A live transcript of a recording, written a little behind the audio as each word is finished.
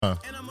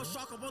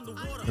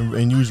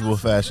in usual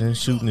fashion,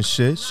 shooting the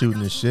shit, shooting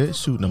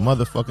the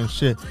motherfucking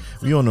shit.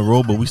 We on the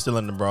road, but we still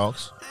in the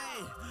Bronx.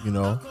 You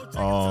know,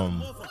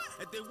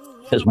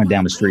 Just went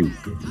down the street.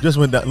 just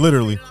went down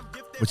literally.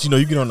 But you know,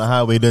 you get on the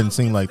highway, it doesn't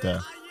seem like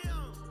that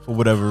for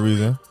whatever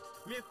reason.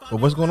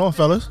 But what's going on,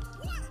 fellas?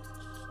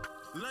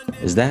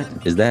 Is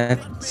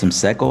that some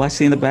Seco I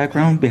see in the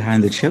background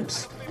behind the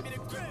chips?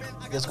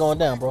 It's going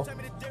down, bro.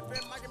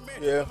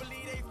 Yeah,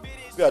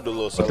 we gotta do a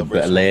little With the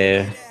celebration. Bel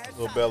Air. A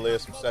little Bel Air,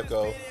 some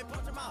Seco.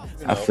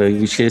 I feel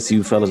you. Cheers to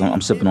you, fellas.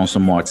 I'm sipping on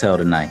some Martell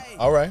tonight.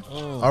 All right,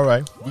 all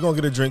right. We're gonna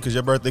get a drink because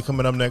your birthday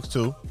coming up next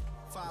too.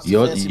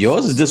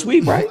 Yours is this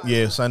week, right?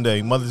 Yeah,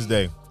 Sunday, Mother's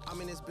Day.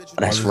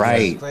 That's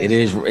right. It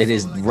is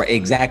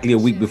exactly a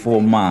week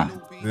before mine.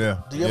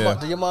 Yeah. Do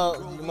your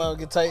mom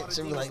get tight?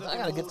 She be like, I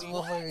gotta get this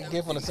motherfucker a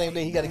gift on the same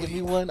day. He gotta give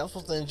me one. I'm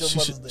supposed to enjoy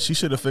Mother's Day. She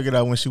should have figured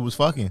out when she was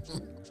fucking.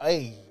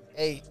 Hey.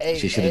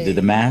 She should have did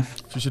the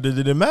math. She should have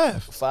did the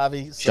math.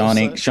 Sean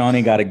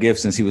ain't got a gift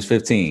since he was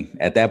 15.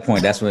 At that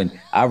point, that's when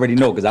I already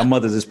know because our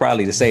mothers is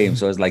probably the same.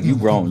 So it's like you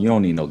grown, you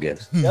don't need no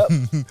gifts. Yep.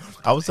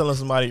 I was telling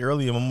somebody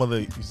earlier, my mother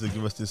used to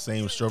give us this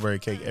same strawberry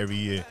cake every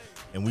year,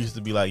 and we used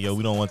to be like, "Yo,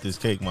 we don't want this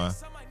cake, man."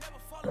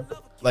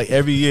 Like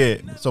every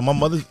year. So my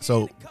mother.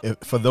 So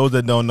for those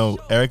that don't know,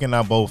 Eric and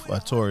I both are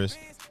Taurus,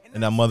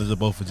 and our mothers are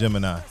both a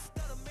Gemini.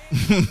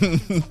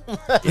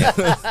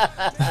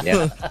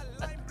 Yeah.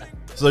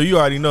 So you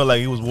already know,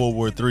 like it was World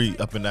War III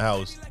up in the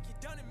house.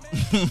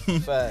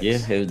 Facts. Yeah,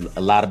 it was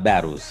a lot of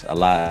battles. A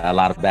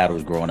lot of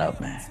battles growing up,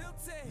 man.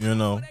 You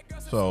know,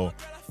 so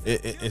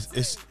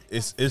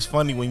it's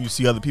funny when you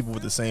see other people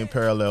with the same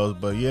parallels.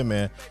 But yeah,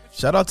 man,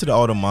 shout out to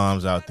all the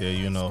moms out there.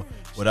 You know,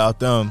 without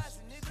them,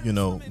 you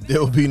know,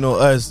 there would be no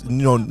us. You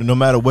know, no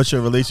matter what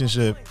your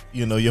relationship,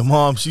 you know, your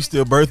mom, she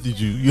still birthed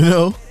you. You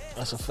know,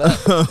 That's a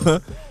fact.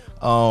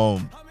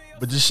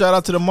 But just shout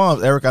out to the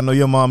moms. Eric, I know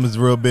your mom is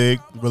real big,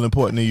 real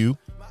important to you.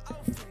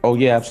 Oh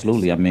yeah,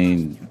 absolutely. I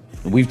mean,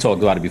 we've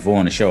talked about it before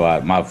on the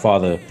show. My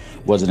father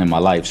wasn't in my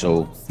life,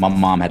 so my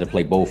mom had to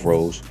play both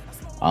roles,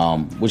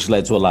 which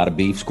led to a lot of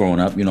beefs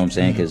growing up. You know what I'm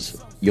saying?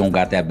 Because you don't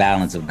got that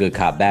balance of good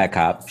cop, bad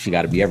cop. She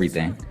got to be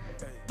everything.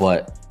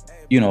 But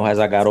you know, as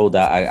I got older,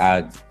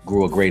 I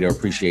grew a greater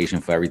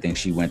appreciation for everything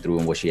she went through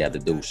and what she had to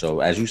do. So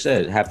as you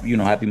said,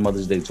 happy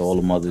Mother's Day to all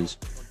the mothers.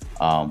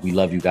 We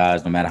love you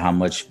guys, no matter how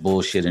much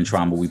bullshit and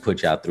trauma we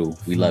put y'all through.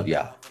 We love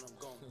y'all.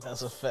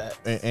 That's a fact.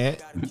 And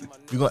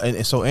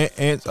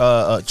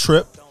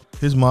Trip,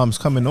 his mom's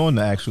coming on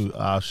the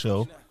actual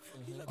show.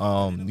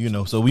 You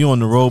know, so we on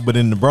the road, but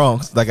in the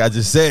Bronx, like I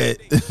just said.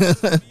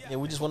 Yeah,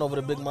 we just went over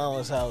to Big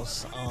Mama's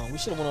house. We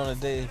should have went on a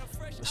day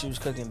when she was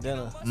cooking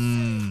dinner.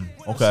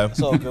 Okay.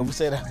 So good. We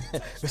say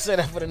that. We say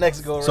that for the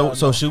next go around.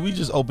 So should we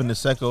just open the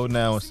Seco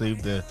now and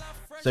save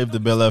the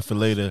Bel Air for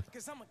later?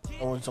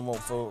 Oh,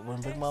 for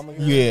when Big Mama?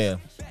 Yeah.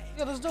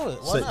 Yeah, let's do it.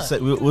 Why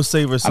not? We'll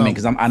save her some. I mean,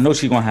 because I know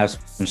she's gonna have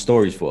some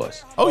stories for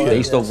us. Oh yeah.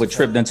 Based off what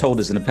Trip done told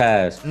us in the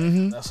past.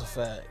 That's a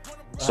fact.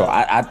 So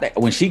I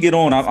when she get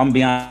on, I'm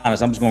be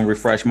honest. I'm just gonna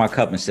refresh my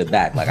cup and sit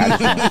back. Like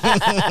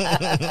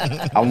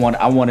I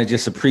want to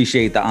just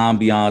appreciate the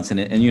ambiance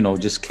and you know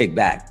just kick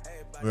back.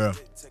 Yeah.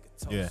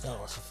 No,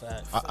 that's a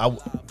fact.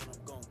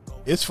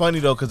 It's funny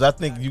though, because I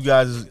think you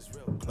guys,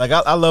 like,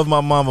 I love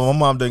my mom, but my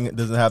mom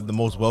doesn't have the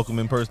most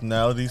welcoming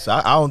personality, so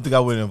I don't think I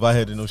would invite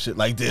her to no shit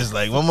like this.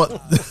 Like, my mom,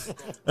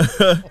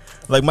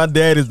 like, my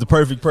dad is the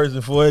perfect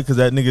person for it, because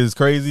that nigga is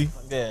crazy.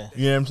 Yeah.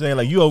 You know what I'm saying?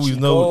 Like, you always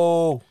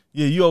know.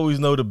 Yeah, you always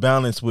know the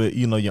balance with,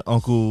 you know, your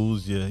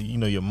uncles,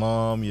 your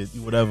mom, your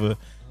whatever.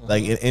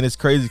 Like, and it's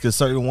crazy because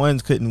certain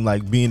ones couldn't,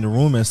 like, be in the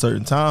room at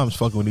certain times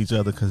fucking with each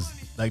other because,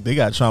 like, they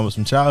got trauma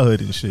from childhood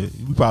and shit.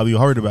 You probably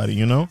heard about it,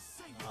 you know?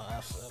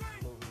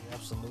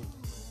 Absolutely.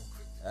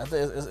 I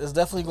think it's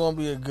definitely going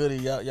to be a goodie.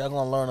 Y'all going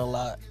to learn a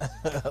lot.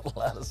 A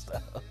lot of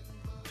stuff.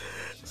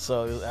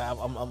 So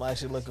I'm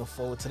actually looking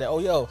forward to that. Oh,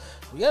 yo,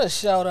 we got to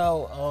shout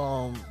out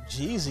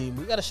Jeezy.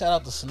 We got to shout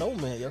out the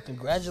Snowman. Yo,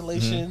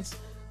 congratulations.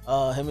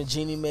 Him and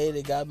Jeannie Mae,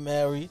 they got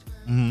married.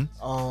 You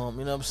know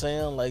what I'm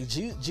saying? Like,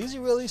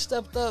 Jeezy really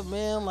stepped up,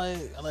 man.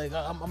 Like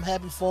I'm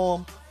happy for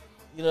him.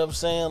 You know what I'm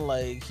saying?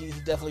 Like, he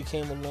definitely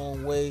came a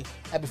long way.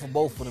 Happy for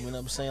both of them, you know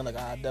what I'm saying? Like,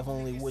 I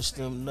definitely wish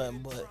them nothing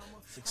but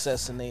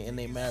success in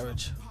their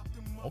marriage.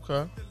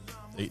 Okay.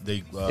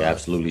 Yeah,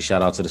 absolutely.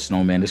 Shout out to the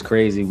Snowman. It's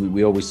crazy.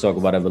 We always talk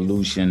about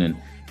evolution and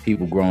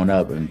people growing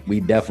up, and we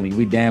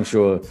damn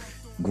sure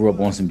grew up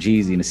on some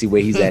Jeezy, and to see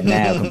where he's at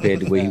now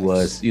compared to where he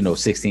was,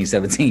 16,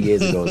 17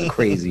 years ago is a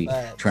crazy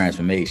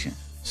transformation.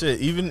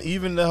 Shit,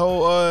 even the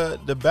whole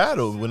the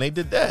battle when they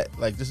did that,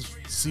 like, just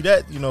see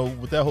that,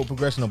 with that whole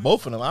progression of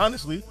both of them,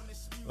 honestly,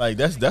 like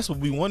that's what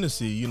we want to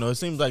see. It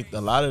seems like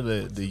a lot of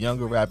the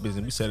younger rappers,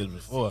 and we said it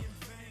before,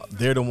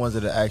 they're the ones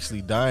that are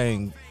actually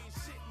dying,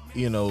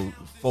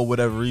 for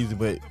whatever reason.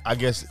 But I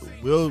guess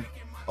we'll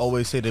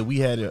always say that we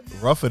had it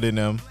rougher than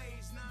them,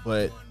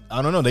 but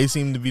I don't know, they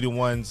seem to be the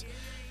ones.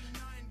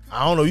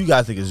 I don't know. You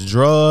guys think it's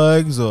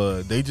drugs,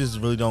 or they just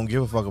really don't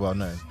give a fuck about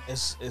nothing?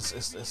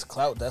 It's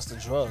clout. That's the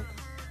drug.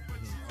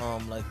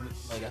 Like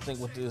I think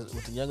with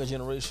the younger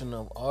generation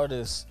of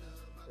artists,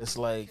 it's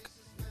like,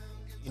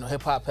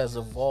 hip hop has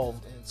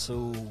evolved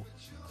into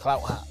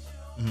clout hop.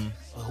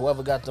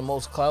 Whoever got the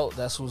most clout,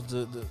 that's who's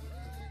the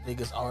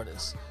biggest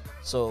artist.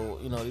 So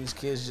these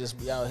kids just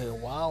be out here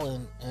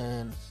wilding,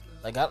 and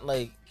I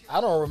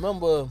don't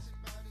remember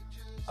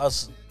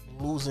us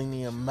losing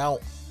the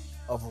amount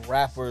of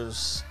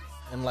rappers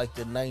in like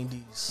the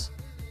 90s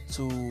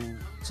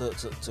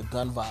to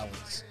gun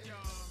violence.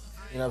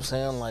 You know what I'm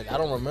saying? Like, I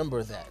don't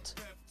remember that.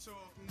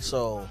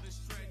 So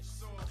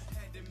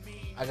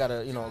I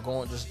gotta,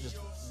 going just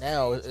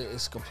now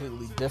it's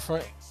completely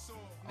different.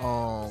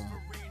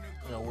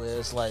 Where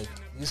it's like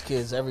these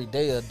kids every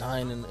day are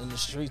dying in the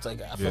streets. Like,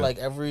 I feel like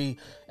every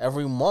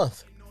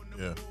month,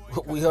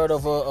 we heard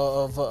of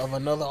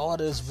another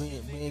artist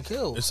being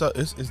killed. It's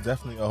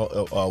definitely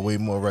a way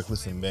more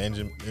reckless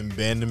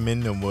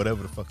abandonment than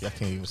whatever the fuck. I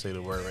can't even say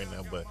the word right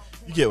now, but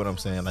you get what I'm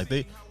saying. Like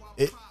it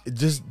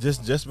just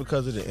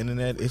because of the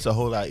internet, it's a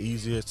whole lot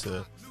easier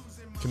to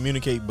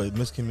communicate but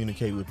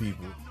miscommunicate with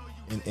people,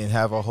 and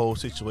have a whole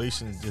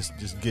situation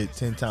just get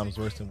 10 times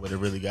worse than what it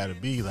really got to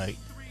be. Like.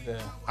 Yeah.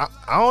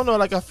 I don't know.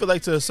 Like, I feel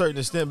like to a certain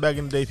extent back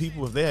in the day,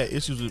 people, if they had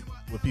issues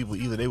with people,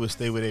 either they would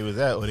stay where they was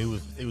at, or they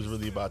was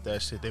really about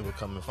that shit. They would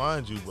come and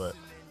find you. But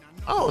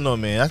I don't know,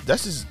 man.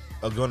 That's just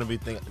going to be a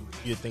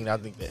thing that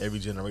I think that every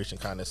generation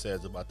kind of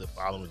says about the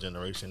following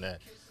generation,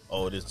 that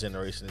this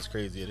generation is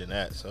crazier than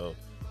that. So,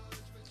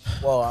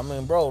 well, I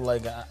mean, bro,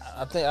 like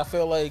I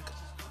feel like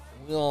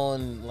we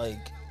on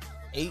like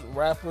 8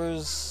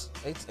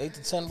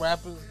 to 10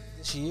 rappers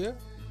this year.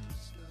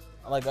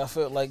 Like, I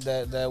felt like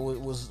that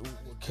was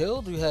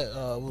killed. We had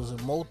was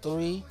it Mo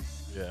 3?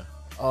 Yeah.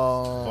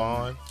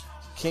 Vaughn.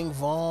 King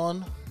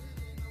Vaughn.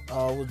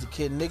 Was the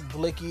kid Nick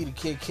Blicky, the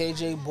kid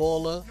KJ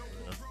Baller.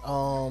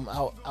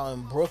 Out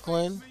in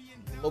Brooklyn.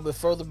 A little bit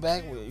further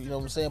back, you know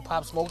what I'm saying?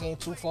 Pop Smoke ain't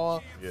too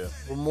far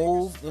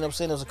removed. You know what I'm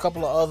saying? There's a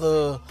couple of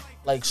other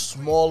like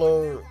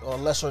smaller or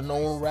lesser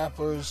known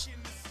rappers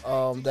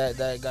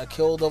that got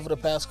killed over the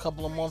past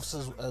couple of months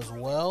as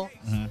well.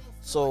 Mm-hmm.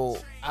 So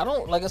I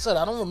don't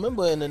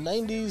remember in the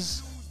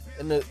 90s,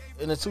 in the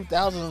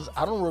 2000s,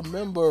 I don't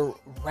remember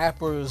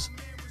rappers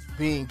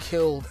being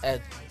killed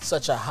at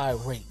such a high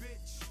rate.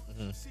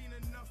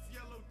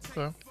 Mm-hmm.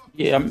 Okay.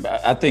 Yeah,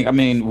 I think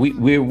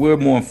we're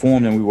more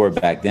informed than we were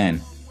back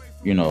then,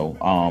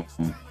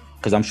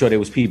 because I'm sure there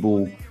was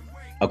people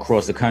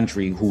across the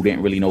country who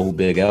didn't really know who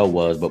Big L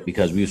was, but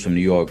because we was from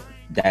New York,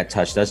 that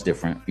touched us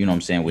different. You know what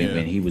I'm saying?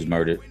 When he was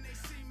murdered.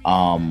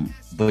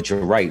 But you're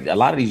right. A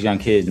lot of these young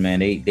kids, man,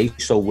 they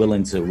so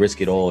willing to risk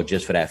it all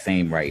just for that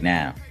fame right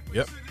now.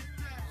 Yep.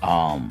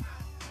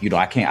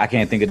 I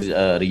can't think of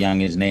the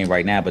youngest name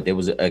right now, but there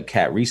was a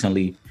cat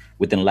recently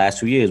within the last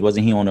 2 years.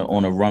 Wasn't he on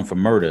a run for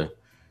murder?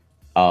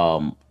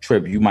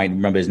 Trip, you might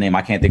remember his name.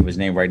 I can't think of his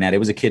name right now. There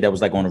was a kid that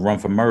was like on a run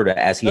for murder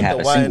as he had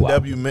a single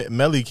album. YNW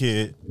Melly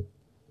kid.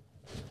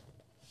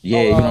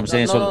 Yeah, you know what I'm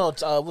saying? No,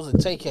 was it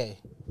TK?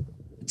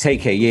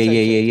 TK, yeah.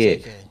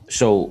 TK.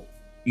 So,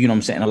 you know what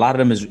I'm saying? A lot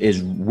of them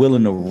is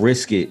willing to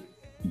risk it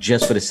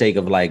just for the sake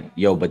of like,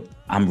 yo, but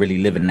I'm really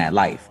living that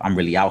life. I'm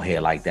really out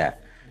here like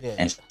that. Yeah.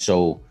 And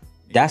so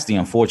that's the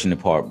unfortunate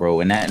part,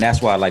 bro. And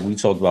that's why, like we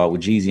talked about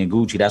with Jeezy and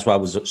Gucci, that's why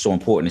it was so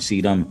important to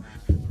see them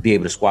be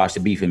able to squash the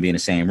beef and be in the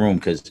same room,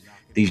 because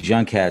these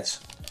young cats,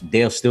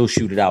 they'll still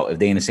shoot it out if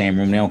they in the same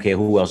room. They don't care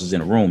who else is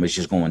in the room. It's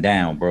just going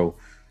down, bro.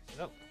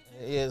 Yep.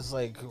 Yeah, it's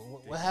like,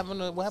 what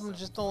happened to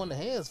just throwing the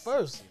hands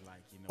first?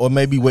 Or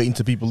maybe waiting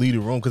till people leave the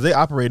room, because they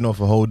operating off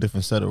a whole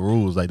different set of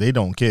rules. Like, they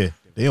don't care.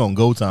 They on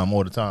go time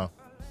all the time.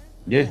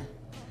 Yeah,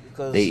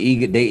 because they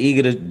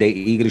eager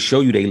to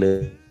show you they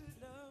live.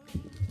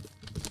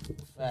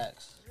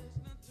 Facts.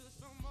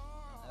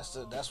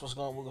 That's what's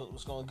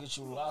gonna get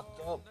you locked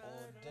up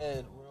or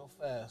dead real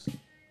fast. That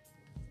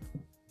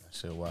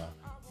shit wild.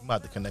 You might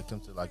have to connect them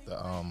to like the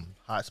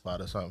hotspot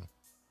or something.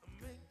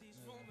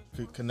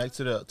 Connect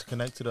to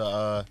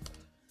the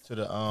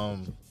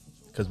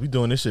because we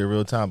doing this shit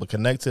real time, but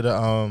connect to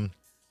the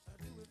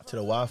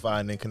Wi-Fi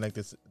and then connect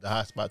the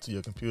hotspot to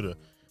your computer.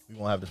 We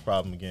won't have this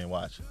problem again.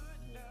 Watch.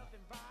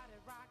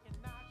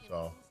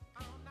 So.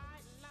 That's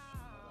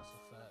a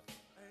fact.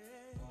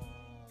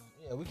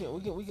 Yeah, we can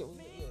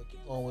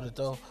keep going with it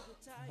though.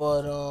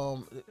 But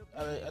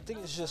I think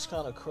it's just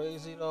kind of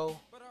crazy though,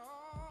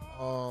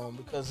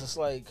 because it's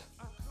like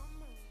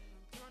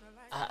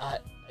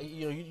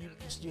you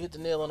hit the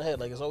nail on the head.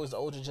 Like, it's always the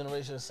older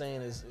generation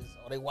saying is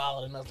they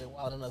wilding us,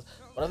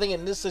 But I think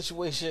in this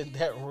situation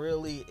that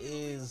really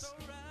is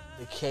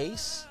the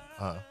case.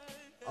 Uh-huh.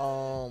 You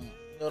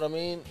know what I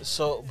mean?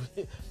 So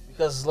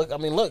because look,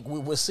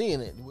 we're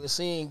seeing it. We're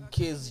seeing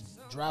kids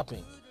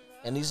dropping,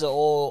 and these are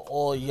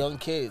all young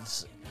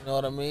kids. You know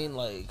what I mean?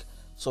 Like,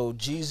 so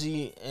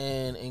Jeezy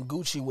and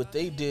Gucci, what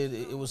they did,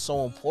 it was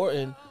so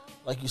important.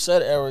 Like you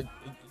said, Eric,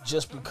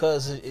 just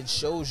because it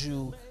shows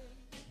you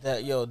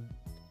that, yo,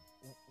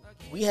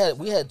 we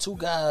had two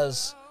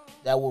guys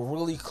that were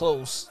really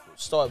close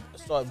start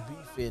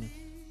beefing,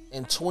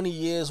 and 20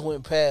 years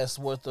went past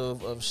worth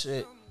of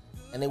shit,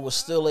 and they were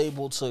still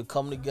able to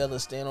come together,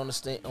 stand on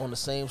the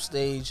same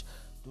stage,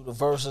 do the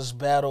versus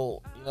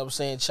battle. You know what I'm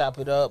saying? Chop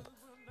it up,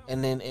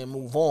 and then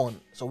move on.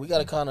 So we got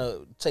to kind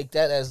of take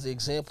that as the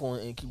example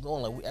and keep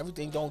going. Like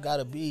everything don't got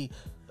to be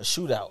a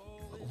shootout.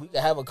 We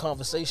can have a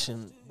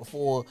conversation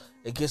before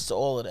it gets to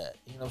all of that.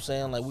 You know what I'm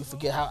saying? Like we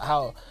forget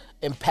how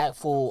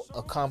impactful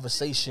a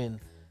conversation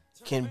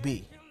can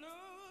be.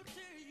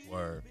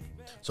 Word.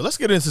 So let's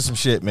get into some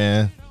shit,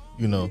 man.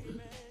 You know,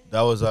 that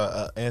was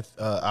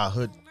our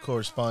hood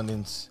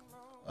correspondence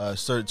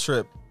Sir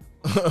Trip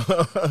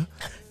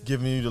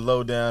giving you the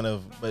lowdown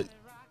of, but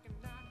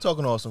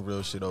talking all some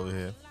real shit over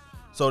here.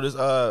 So this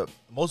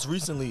most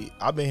recently,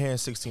 I've been hearing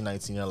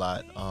 1619 a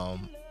lot.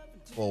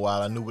 For a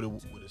while, I knew what it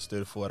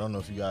stood for. I don't know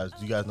if do you guys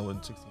know what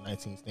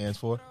 1619 stands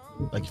for?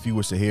 Like if you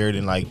was to hear it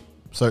in like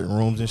certain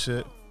rooms and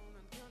shit.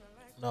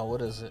 No,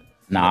 what is it?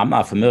 Nah, I'm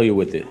not familiar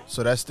with it.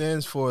 So that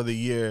stands for the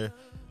year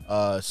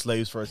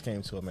slaves first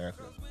came to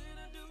America.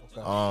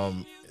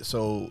 Okay.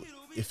 So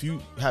if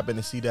you happen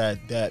to see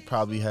that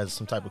probably has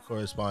some type of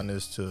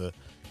correspondence to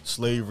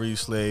slavery,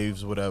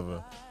 slaves,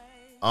 whatever.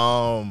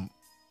 What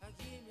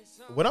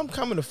I'm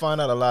coming to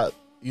find out a lot,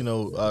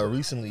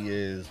 recently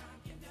is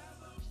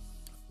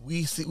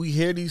we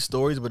hear these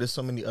stories, but there's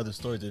so many other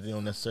stories that they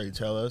don't necessarily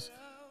tell us.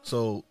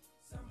 So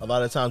a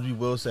lot of times we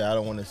will say, I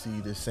don't want to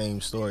see the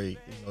same story,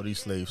 these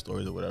slave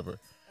stories or whatever.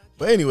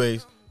 But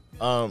anyways,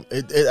 I'm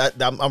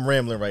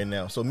rambling right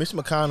now. So Mitch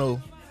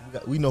McConnell,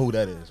 we know who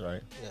that is,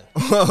 right?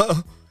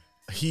 Yeah.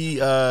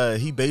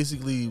 He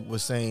basically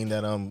was saying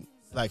that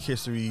Black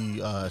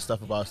history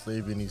stuff about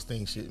slavery and these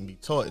things shouldn't be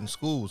taught in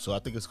school. So I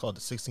think it's called the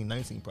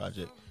 1619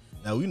 Project.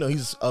 Now we know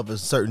he's of a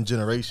certain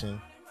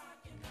generation,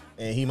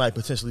 and he might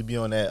potentially be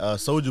on that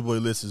Soulja Boy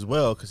list as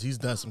well because he's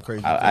done some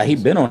crazy. He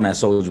been on that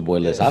Soulja Boy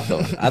list. I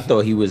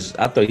thought he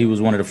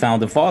was one of the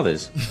founding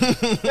fathers.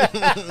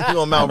 He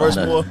on Mount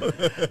Rushmore.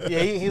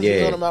 Yeah,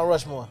 he's on Mount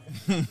Rushmore.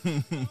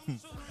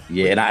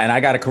 Yeah, and I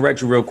got to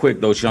correct you real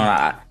quick though,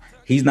 Sean.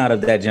 He's not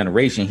of that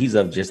generation. He's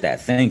of just that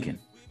thinking.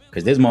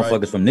 Because there's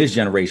motherfuckers from this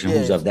generation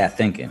who's of that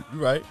thinking.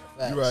 You're right.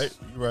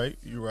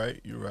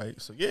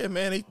 So yeah,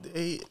 man,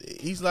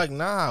 he's like,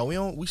 nah,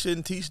 we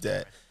shouldn't teach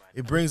that.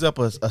 It brings up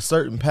a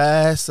certain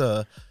past.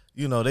 They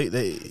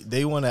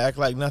want to act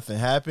like nothing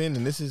happened,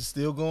 and this is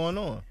still going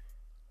on.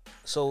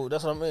 So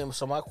that's what I mean.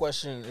 So my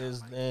question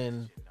is,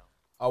 then,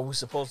 are we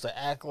supposed to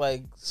act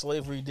like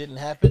slavery didn't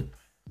happen?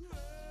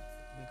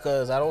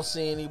 Because I don't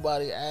see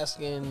anybody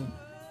asking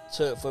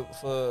for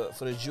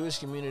the Jewish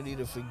community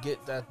to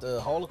forget that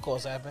the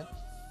Holocaust happened.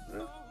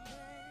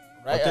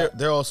 Right? But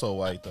they're also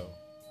white though.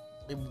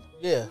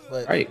 Yeah,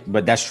 but right.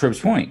 But that's Tripp's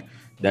point.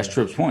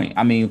 Tripp's point.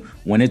 I mean,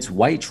 when it's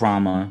white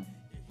trauma,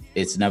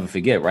 it's never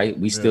forget, right?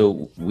 We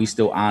still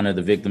honor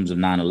the victims of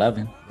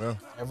 9/11. Yeah.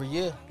 Every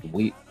year.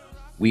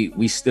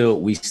 We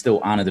still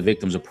honor the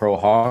victims of Pearl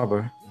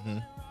Harbor. Mm-hmm.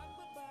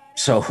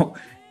 So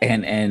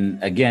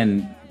and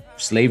again,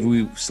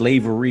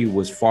 slavery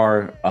was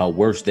far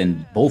worse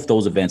than both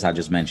those events I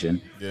just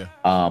mentioned. Yeah.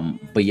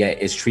 But yet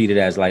it's treated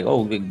as like,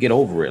 oh, get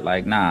over it.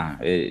 Like, nah,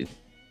 it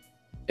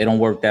don't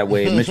work that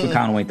way. Mitch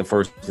McConnell ain't the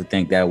first to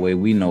think that way.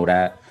 We know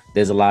that.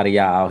 There's a lot of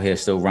y'all out here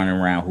still running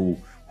around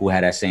who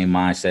had that same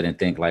mindset and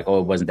think like, oh,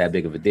 it wasn't that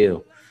big of a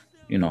deal,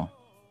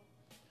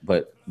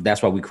 But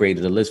that's why we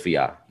created a list for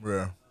y'all.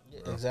 Yeah.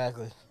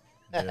 Exactly.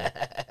 Yeah.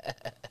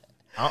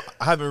 I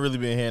haven't really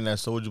been hearing that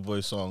Soulja Boy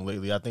song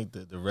lately. I think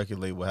that the record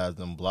label has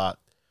them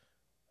blocked.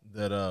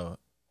 That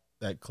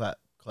clap,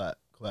 that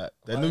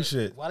new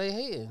shit. Why they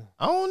hating?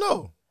 I don't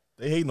know.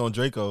 They hating on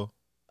Draco.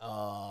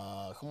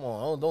 Come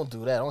on, don't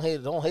do that.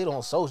 Don't hate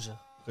on Soulja.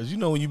 Cause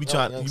when you be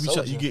trying,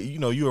 you get,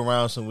 you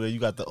around somewhere, you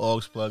got the aux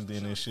plugged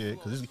in and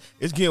shit. Cause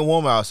it's getting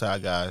warm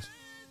outside, guys.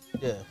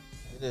 Yeah,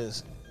 it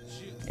is.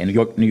 And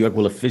New York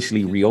will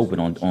officially reopen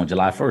on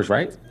July 1st,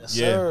 right? Yes,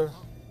 sir.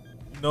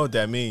 You know what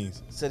that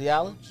means? City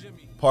Island.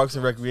 Parks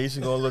and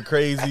Recreation gonna look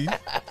crazy.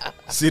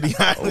 City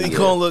Island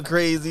gonna look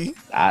crazy.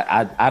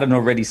 I done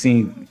already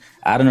seen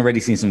some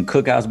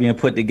cookouts being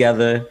put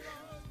together.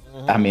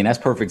 I mean, that's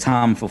perfect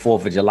time for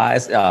 4th of July.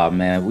 Oh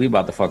man, we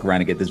about to fuck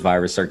around and get this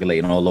virus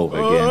circulating all over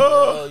again.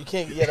 Oh, you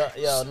can't get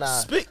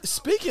nah.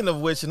 Speaking of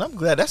which, and I'm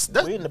glad that's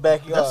we in the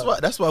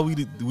backyard. That's why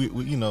we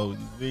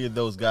we're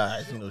those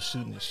guys,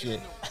 shooting the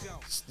shit.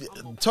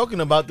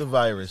 Talking about the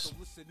virus.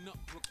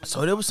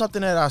 So there was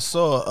something that I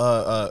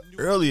saw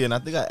earlier, and I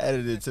think I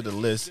added it to the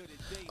list.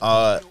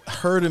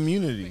 Herd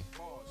immunity.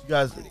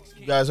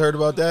 You guys heard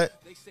about that?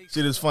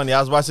 Shit is funny. I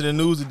was watching the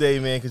news today,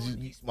 man, because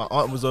my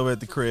aunt was over at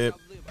the crib.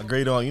 A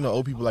great aunt,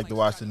 old people like to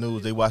watch the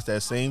news. They watch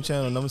that same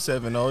channel, number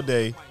 7, all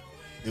day.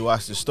 They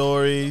watch the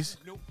stories.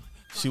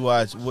 She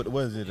watched what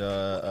was it?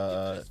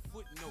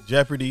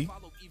 Jeopardy.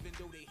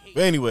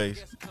 But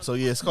anyways, so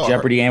yeah, it's called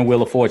Jeopardy and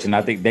Wheel of Fortune.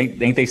 I think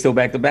ain't they still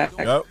back to back?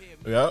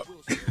 Yep.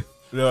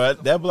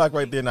 That block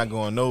right there not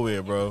going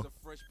nowhere, bro.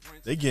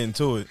 They getting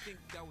to it.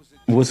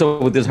 What's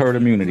up with this herd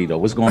immunity though?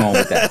 What's going on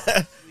with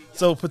that?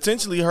 So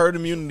potentially herd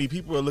immunity,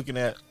 people are looking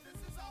at,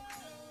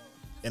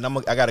 and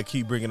I got to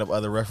keep bringing up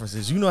other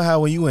references. You know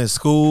how when you in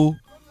school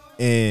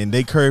and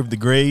they curve the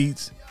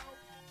grades?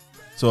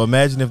 So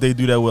imagine if they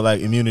do that with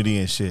like immunity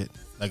and shit.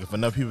 Like if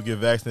enough people get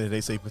vaccinated, they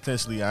say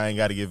potentially I ain't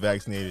got to get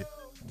vaccinated.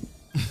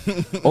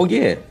 Oh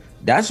yeah,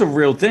 that's a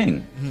real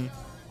thing.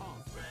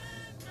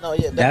 No,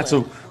 yeah, That's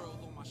a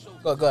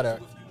go ahead,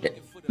 Eric.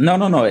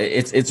 no.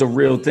 It's a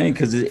real thing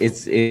because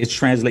it's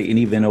translating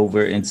even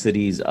over into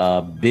these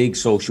big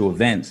social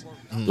events.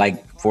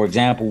 Like for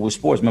example, with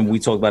sports. Remember we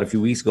talked about a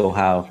few weeks ago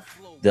how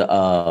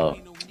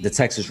the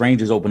Texas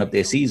Rangers opened up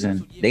their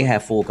season. They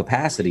had full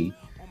capacity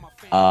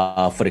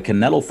for the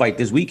Canelo fight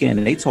this weekend,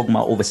 and they talking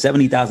about over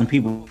 70,000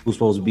 people who's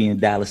supposed to be in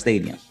Dallas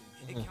Stadium.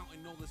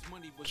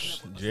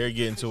 Jerry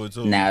getting to it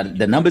too. Now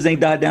the numbers ain't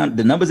died down.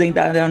 The numbers ain't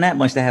died down that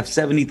much to have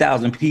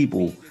 70,000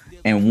 people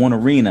in one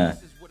arena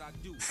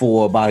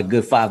for about a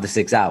good 5 to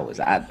 6 hours.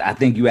 I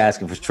think you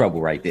asking for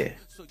trouble right there.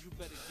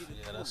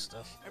 Yeah, that's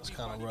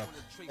kind of rough.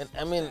 And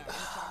I mean,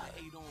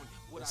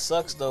 it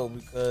sucks though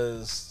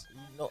because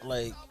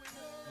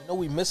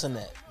we missing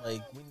that.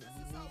 Like we need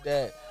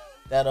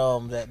that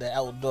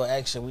outdoor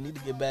action. We need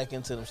to get back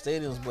into them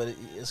stadiums, but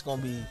it's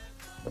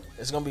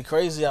gonna be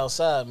crazy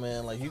outside,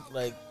 man.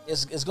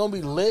 It's gonna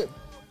be lit,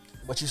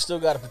 but you still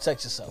gotta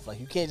protect yourself. Like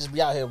you can't just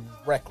be out here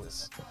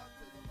reckless.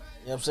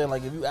 You know what I'm saying?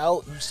 Like if you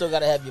out, you still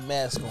gotta have your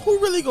mask on. Who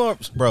really going,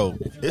 bro?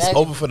 It's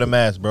over for the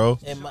mask, bro.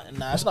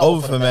 Nah, it's not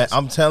over for the mask.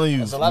 I'm telling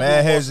you,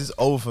 man, it's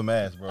over for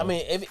mask, bro. I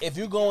mean, if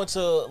you're going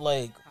to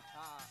like,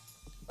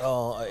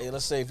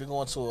 let's say if you're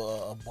going to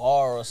a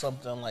bar or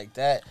something like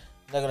that,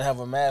 you're not gonna have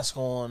a mask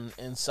on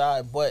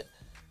inside. But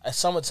at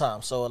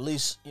summertime, so at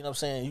least you know what I'm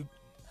saying.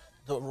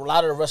 A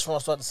lot of the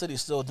restaurants throughout the city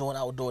is still doing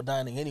outdoor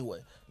dining anyway.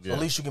 So yeah. At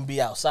least you can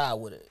be outside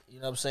with it. You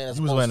know what I'm saying?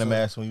 You was wearing a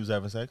mask when you was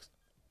having sex?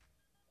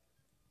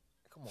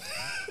 Come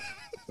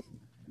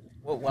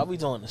on. Why we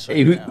doing this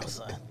right now,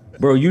 son?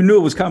 Bro, you knew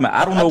it was coming.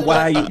 I don't know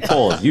why you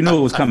pause. You knew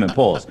it was coming.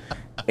 Pause.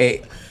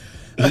 Hey,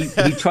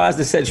 he tries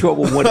to set you up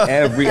with one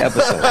every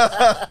episode.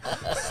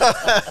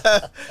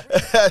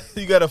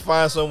 You gotta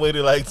find some way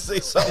to like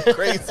say something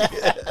crazy.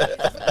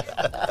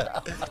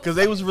 Because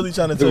they was really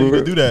trying to tell you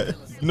to do that.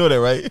 You know that,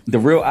 right? The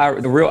real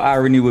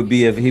irony would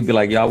be if he'd be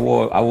like, "Yeah, I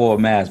wore a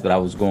mask, but I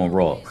was going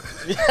raw."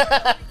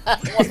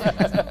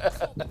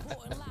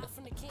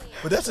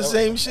 But that's the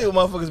same shit.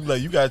 Motherfuckers be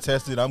like, "You got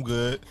tested. I'm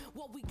good."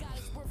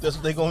 That's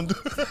what they gonna do.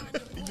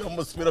 You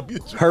almost spit up your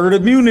juice. Herd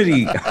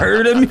immunity.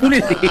 Herd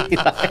immunity.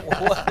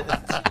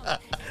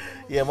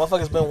 Yeah,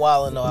 motherfuckers been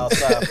wilding though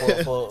outside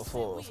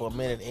for a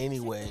minute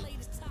anyway.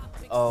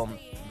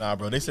 Nah,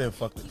 bro. They said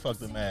fuck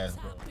the mask,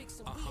 bro.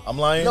 I'm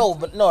lying.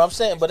 No, I'm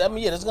saying, but I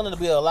mean, yeah, there's gonna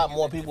be a lot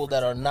more people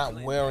that are not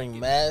wearing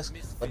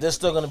masks, but there's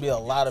still gonna be a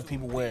lot of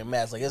people wearing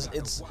masks. Like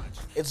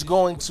it's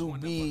going to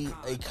be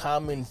a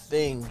common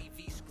thing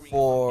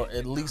for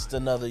at least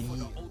another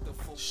year.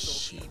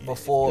 Shit.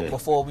 Before we, you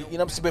know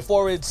what I'm saying,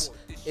 before it's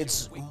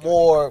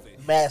more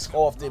mask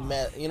off than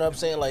mask. You know what I'm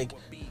saying? Like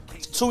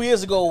 2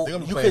 years ago, they're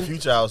gonna be playing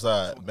Future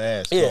outside,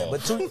 mask off.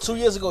 But two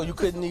years ago, you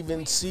couldn't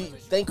even you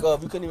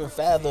couldn't even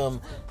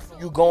fathom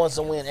you going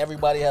somewhere and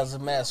everybody has a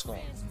mask on.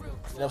 You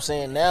know what I'm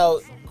saying? Now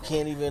you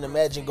can't even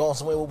imagine going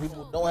somewhere where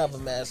people don't have a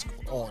mask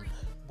on.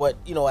 But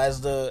you know, as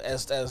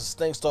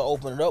things start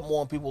opening up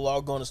more, and people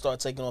are going to start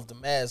taking off the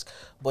mask.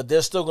 But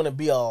there's still going to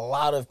be a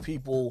lot of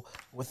people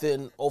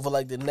over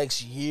like the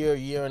next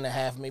year and a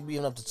half, maybe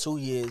even up to 2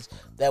 years,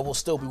 that will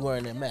still be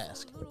wearing their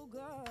mask.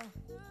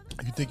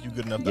 You think you're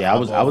good enough? Yeah,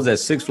 I was at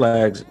Six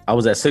Flags. I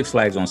was at Six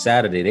Flags on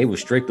Saturday. They were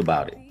strict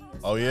about it.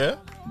 Oh yeah.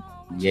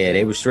 Yeah,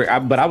 they were strict,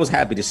 but I was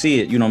happy to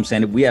see it. You know what I'm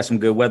saying? We had some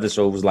good weather,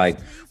 so it was like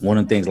one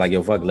of the things like,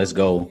 yo, fuck, let's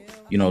go.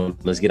 You know,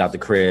 let's get out the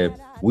crib.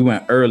 We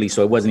went early,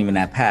 so it wasn't even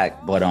that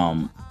packed. But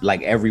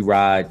like every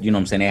ride, you know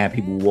what I'm saying? They had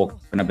people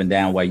walking up and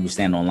down while you were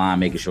standing on line,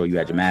 making sure you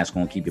had your mask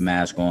on, keep your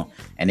mask on.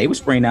 And they were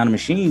spraying down the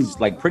machines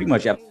like pretty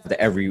much after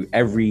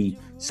every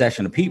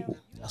session of people.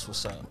 That's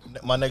what's up.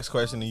 My next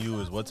question to you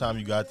is, what time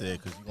you got there?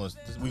 Because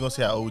we're gonna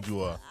see how old you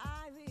are.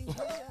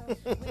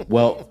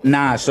 Well,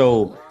 nah,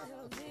 so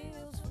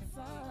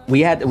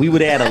we were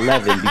there at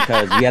 11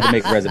 because we had to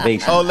make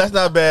reservations. Oh, that's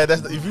not bad.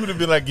 If you would have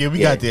been like, we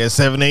got there at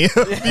 7 a.m.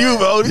 You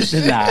old as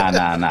shit.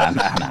 Nah.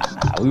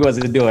 We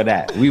wasn't doing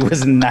that. We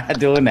was not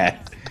doing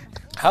that.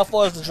 How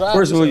far is the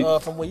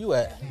drive from where you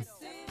at?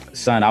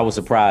 Son, I was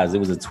surprised. It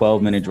was a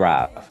 12-minute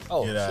drive.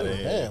 Oh, shit,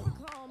 damn.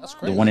 That's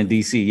crazy. The one in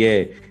D.C.,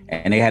 yeah.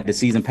 And they had the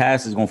season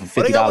passes going for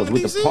 $50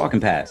 with the parking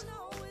pass.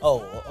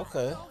 Oh,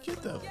 okay.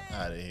 Get the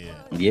out of here.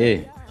 Yeah.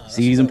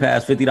 Season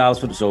pass,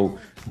 $50 for so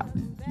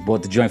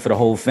bought the joint for the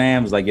whole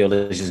fam. Was like, yo,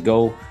 let's just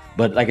go.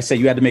 But like I said,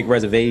 you had to make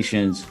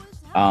reservations.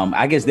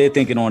 I guess they're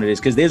thinking on it is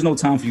because there's no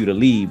time for you to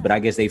leave. But I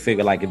guess they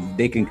figure like if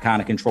they can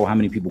kind of control how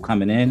many people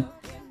coming in,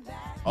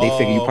 they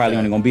figure you're probably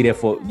only gonna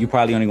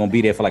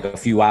be there for like a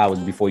few hours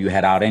before you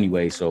head out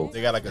anyway. So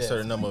they got like a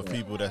certain number of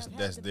people that's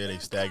there. They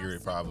stagger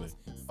it probably.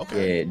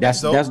 Okay. Yeah,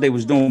 that's what they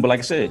was doing. But like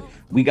I said,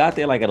 we got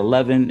there like at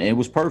 11 and it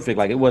was perfect.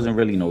 Like it wasn't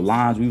really no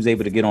lines. We was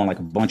able to get on like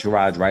a bunch of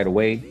rides right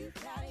away.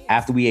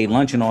 After we ate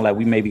lunch and all that,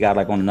 we maybe got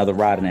like on another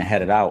ride and then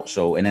headed out.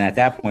 So and then at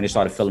that point it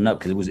started filling up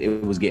because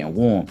it was getting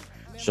warm.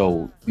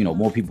 So,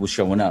 more people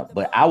showing up.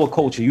 But our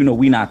culture,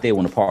 we not there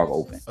when the park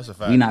open. That's a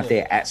fact. We not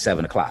there at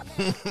 7 o'clock.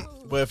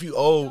 But if you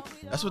old,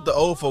 that's what the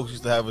old folks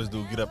used to have us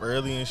do. Get up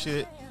early and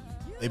shit.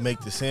 They make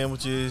the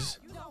sandwiches.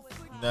 You know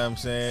what I'm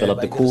saying? Fill up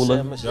the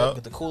cooler.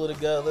 Get the cooler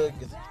together.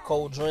 Get the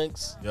cold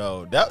drinks.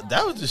 Yo, that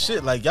was the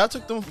shit. Like, y'all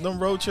took them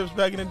road trips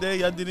back in the day.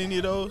 Y'all did any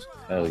of those?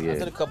 Hell yeah. I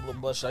did a couple of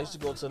bus trips. I used to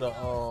go to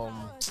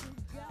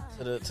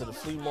the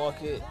flea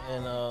market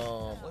and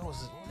where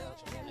was it?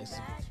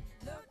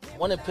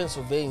 One in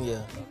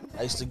Pennsylvania.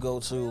 I used to go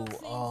to,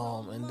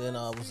 and then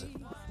was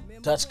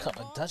it Dutch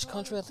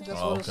Country? I think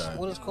that's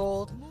what it's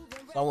called.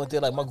 So I went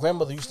there. Like my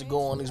grandmother used to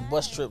go on these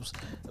bus trips,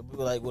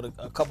 like with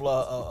a couple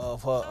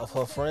of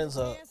her friends.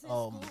 So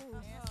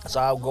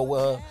I'll go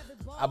with her.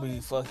 I'll be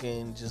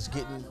fucking just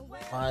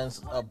buying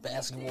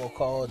basketball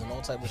cards and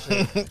all type of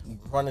shit,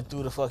 running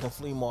through the fucking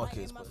flea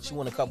markets. But she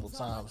went a couple of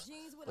times.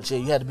 But yeah,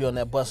 you had to be on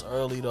that bus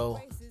early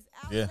though.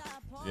 Yeah.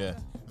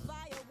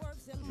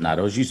 Nah,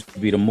 those used to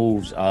be the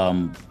moves.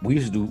 We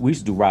used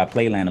to do Ride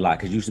Playland a lot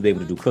because you used to be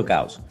able to do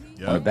cookouts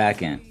on the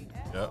back end.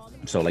 Yep.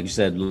 So like you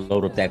said,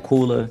 load up that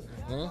cooler,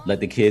 let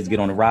the kids get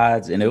on the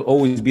rides, and it'll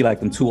always be like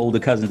them two older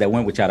cousins that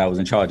went with y'all that was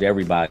in charge of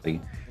everybody.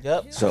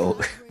 Yep. So,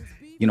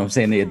 what I'm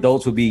saying, the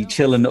adults would be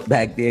chilling up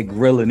back there,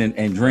 grilling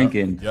and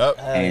drinking. Yep.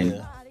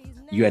 And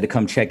you had to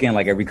come check in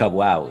like every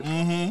couple hours.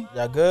 Mm-hmm.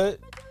 Y'all good?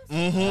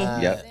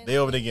 Mm-hmm. Yep. They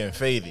over there getting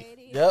faded.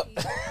 Yep.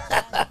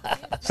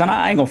 Son,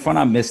 I ain't gonna front.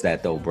 I miss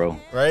that though, bro.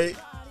 Right.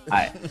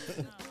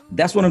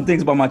 That's one of the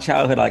things about my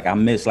childhood. Like I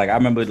miss. Like I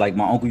remember, like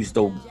my uncle used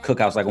to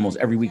cookouts like almost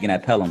every weekend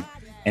at Pelham,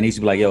 and he used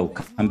to be like, "Yo,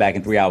 come back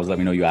in 3 hours. Let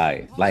me know you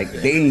alright." Like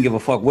they didn't give a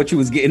fuck what you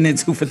was getting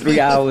into for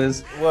 3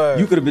 hours.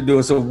 You could have been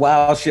doing some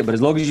wild shit, but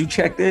as long as you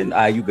checked in,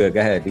 you good.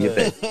 Go ahead, do your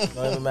thing.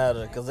 Don't even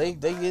matter because they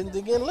getting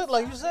lit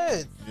like you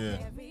said. Yeah.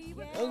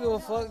 They don't give a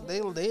fuck.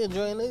 They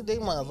enjoying they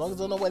mind. As long as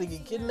don't nobody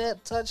get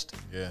kidnapped, touched,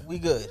 we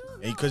good.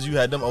 And because you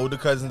had them older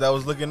cousins that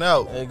was looking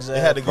out. Exactly.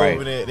 They had to go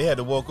over there. They had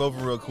to walk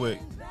over real quick.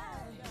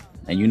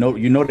 And you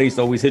know they used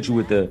to always hit you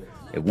with if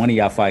one of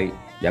y'all fight,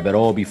 y'all better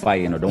all be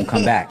fighting or don't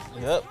come back.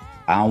 Yep.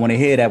 I don't want to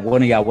hear that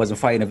one of y'all wasn't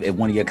fighting. If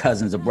one of your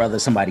cousins or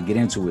brothers, somebody get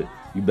into it,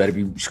 you better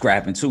be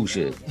scrapping too,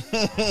 shit.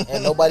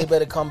 And nobody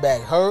better come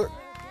back hurt.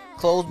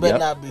 Clothes better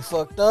not be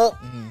fucked up.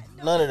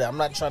 None of that. I'm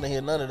not trying to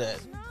hear none of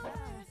that.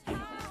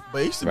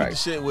 But it used to be the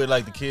shit with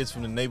like the kids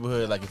from the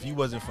neighborhood. Like if you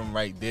wasn't from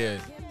right there,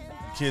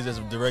 the kids that's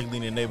directly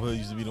in the neighborhood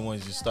used to be the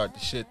ones that start the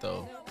shit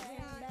though.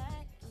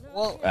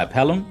 Well, at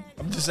Pelham?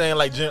 I'm just saying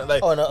like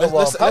oh no,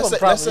 let's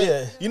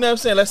say you know what I'm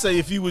saying? Let's say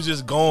if you was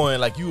just going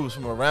like you was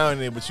from around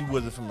there, but you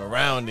wasn't from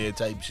around there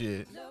type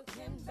shit.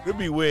 It'd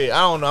be weird. I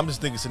don't know. I'm just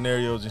thinking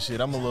scenarios and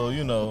shit. I'm a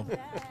little,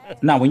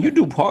 Now when you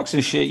do parks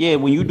and shit,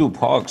 when you do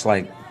parks,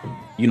 like,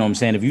 you know what I'm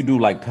saying? If you do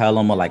like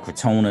Pelham or like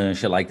Crotona and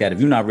shit like that,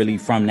 if you're not really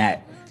from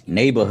that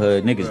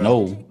neighborhood, niggas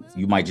know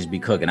you might just be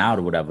cooking out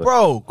or whatever.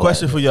 Bro,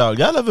 question for y'all.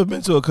 Y'all ever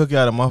been to a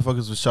cookout and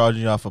motherfuckers was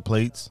charging y'all for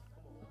plates?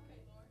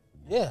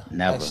 Yeah,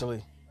 never.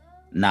 Actually.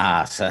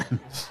 Nah, son.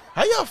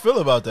 How y'all feel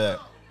about that?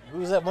 We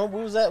was at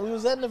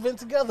an event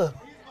together.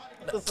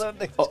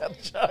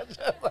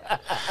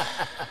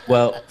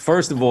 Well,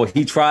 first of all,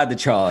 he tried to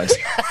charge.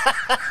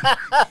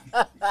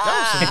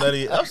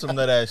 That was some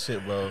nut ass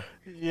shit, bro.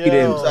 Yeah. He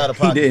didn't. Was out of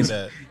pocket He for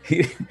that.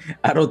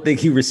 I don't think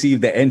he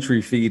received the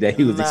entry fee that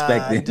he was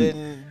expecting.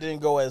 Didn't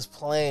go as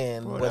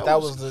planned, bro, but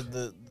that was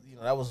the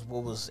that was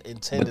what was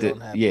intended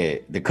on happening. Yeah,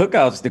 the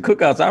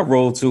cookouts I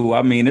roll to.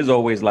 I mean, it's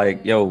always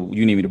like, yo,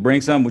 you need me to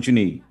bring something? What you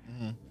need?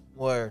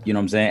 Word. You know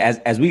what I'm saying?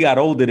 As we got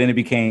older, then it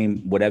became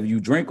whatever you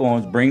drink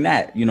on, bring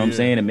that. You know what I'm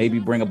saying? And maybe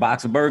bring a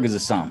box of burgers or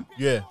something.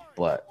 Yeah.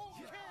 But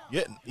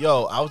yeah,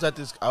 yo, I was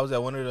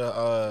at one of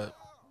the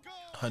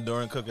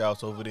Honduran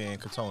cookouts over there in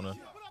Crotona.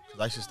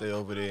 I should stay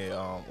over there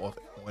off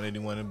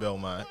 181 in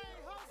Belmont.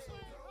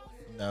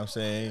 You know what I'm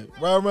saying?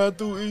 Ride around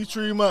through East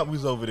Tremont. We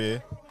was over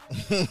there.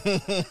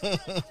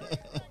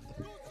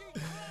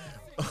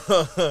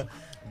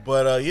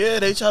 But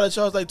they try to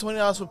charge like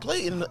 $20 for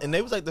plate, and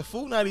they was like the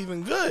food not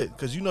even good,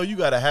 because you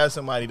gotta have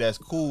somebody that's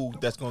cool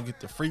that's gonna get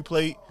the free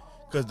plate,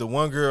 because the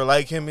one girl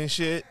like him and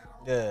shit.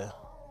 Yeah.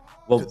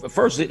 Well,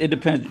 first it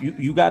depends.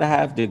 You gotta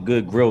have the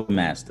good grill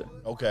master.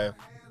 Okay.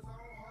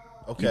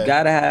 You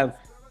gotta have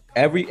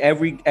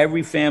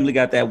every family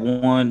got that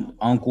one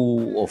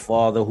uncle or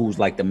father who's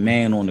like the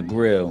man on the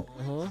grill,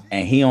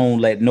 and he don't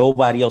let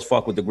nobody else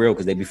fuck with the grill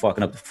because they be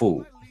fucking up the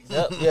food.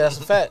 Yep. Yeah, that's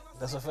a fact.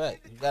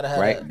 You gotta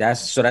have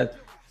that.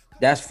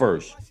 That's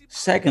first.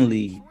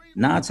 Secondly,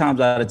 9 times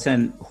out of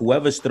 10,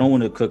 whoever's throwing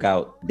the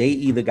cookout, they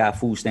either got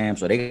food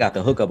stamps or they got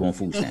the hookup on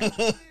food stamps.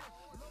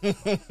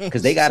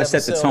 Because they got to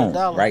set the tone,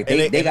 right?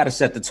 They got to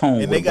set the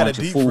tone. And they got a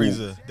deep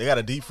freezer. They got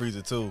a deep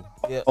freezer too.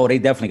 Yep. Oh, they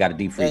definitely got a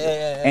deep freezer.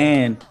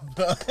 And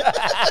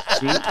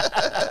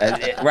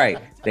right,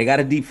 they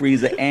got a deep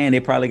freezer, and they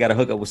probably got to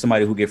hook up with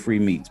somebody who get free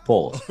meats.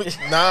 Pause.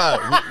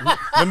 Nah,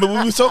 remember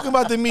we was talking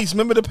about the meats?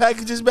 Remember the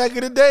packages back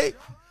in the day?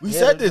 We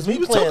said this. We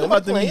was talking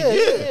about the meats.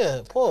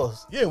 Yeah.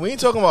 Pause. Yeah, we ain't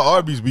talking about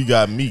Arby's. We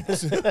got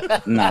meats.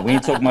 Nah, we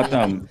ain't talking about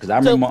them, because I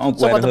remember my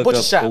uncle had a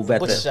hookup over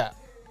at the.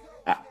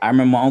 I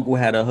remember my uncle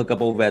had a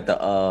hookup over at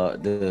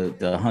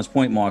the Hunts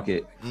Point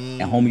Market,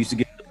 and homie used to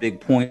get the big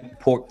point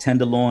pork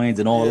tenderloins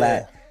and all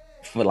that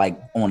for like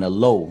on the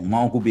low.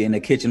 My uncle be in the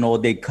kitchen all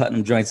day cutting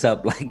them joints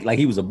up like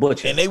he was a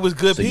butcher. And they was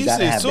good So you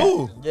gotta pieces have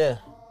too.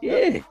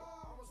 Yeah.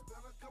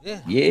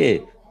 Yeah.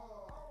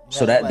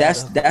 So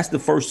that's the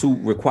first two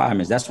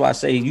requirements. That's why I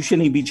say you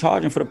shouldn't even be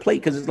charging for the plate,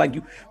 because it's like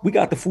we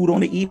got the food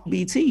on the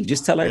EBT.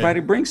 Just tell everybody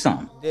to bring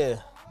something. Yeah.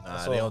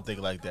 Nah, they don't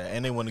think like that,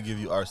 and they want to give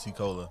you RC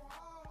Cola.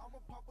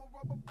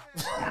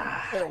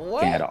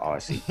 What? Can't have a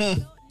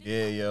RC.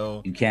 Yeah,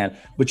 yo. You can't.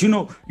 But you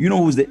know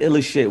who's the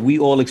illest shit? We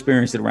all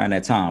experienced it around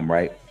that time,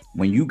 right?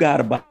 When you got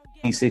about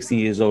 16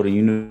 years old and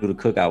you knew the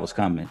cookout was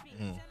coming,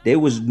 there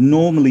was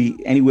normally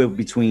anywhere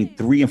between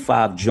 3 and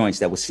 5 joints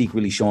that was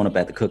secretly showing up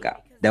at the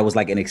cookout. That was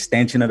like an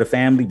extension of the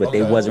family, but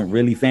they wasn't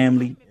really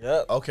family.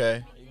 Yep.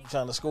 Okay. You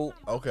trying to scoop?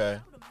 Okay.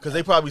 Because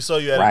they probably saw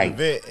you at an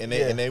event, and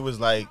they was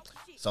like,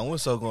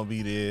 so-and-so gonna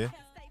be there.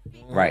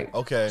 Right.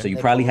 Okay. So you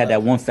probably had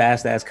that one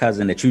fast ass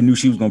cousin that you knew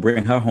she was gonna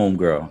bring her home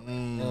girl.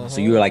 So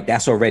you were like,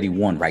 that's already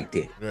one right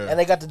there. Yeah. And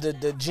they got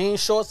the jean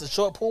shorts, the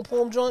short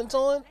pom joints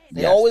on.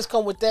 They always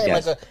come with that,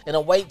 like in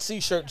a white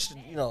t-shirt,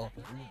 you know.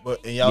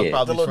 But and y'all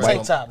probably the little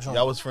friends tank top joint.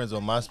 y'all was friends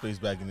on MySpace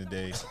back in the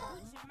day.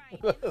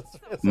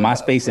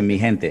 MySpace and Mi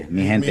Gente.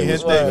 Mi Gente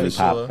was really for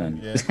sure. popping.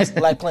 Yeah.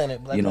 Black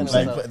Planet. You know what I'm Planet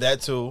saying? stuff.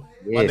 That too.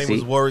 Yeah, My name was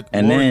see? Warwick.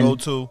 And Warwick then-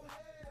 O2.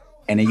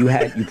 And then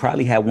you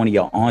probably had one of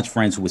your aunt's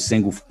friends who was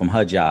single from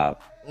her job.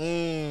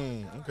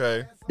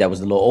 Okay. That was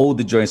a little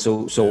older joint.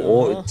 So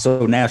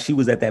now she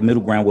was at that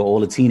middle ground where all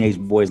the teenage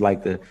boys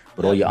like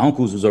but all your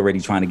uncles was already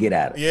trying to get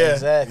at her. Yeah.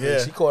 Exactly. Yeah.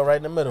 She caught right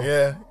in the middle.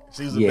 Yeah.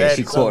 She was a Yeah, baddie.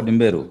 she caught in the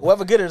middle.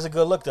 Whoever get it is a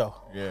good look though.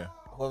 Yeah.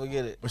 Whoever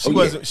get it. But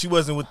she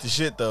wasn't with the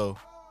shit though.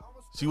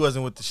 She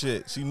wasn't with the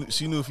shit.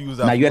 She knew if he was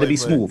out. Now you had to be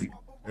play. smooth.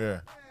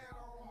 Yeah.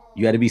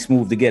 You had to be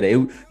smooth to get it.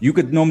 You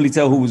could normally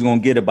tell who was gonna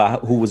get it by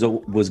who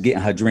was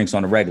getting her drinks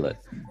on the regular.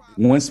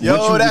 Once you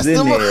was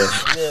in there,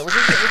 Yeah.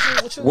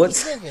 What you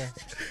thinking?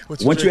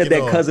 once you had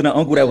that cousin or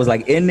uncle that was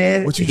like in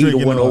there, What you he the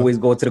drinking one on? always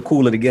go to the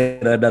cooler to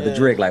get another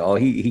drink. Like, oh,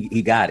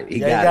 he got it. He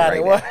got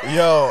it right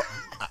there.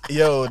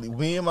 Yo,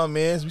 me and my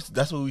mans,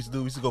 that's what we used to do.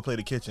 We used to go play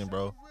the kitchen,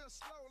 bro.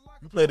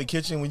 You play the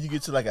kitchen when you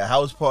get to like a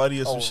house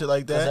party or some shit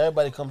like Because that.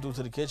 everybody come through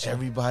to the kitchen.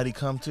 Everybody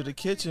come to the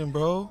kitchen,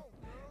 bro.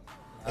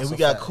 That's And we a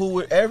got fact. cool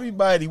with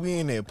everybody. We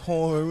in there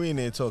pouring, we in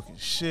there talking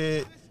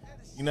shit.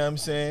 You know what I'm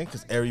saying?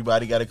 Because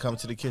everybody got to come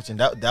to the kitchen.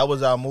 That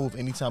was our move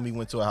anytime we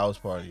went to a house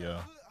party, yo.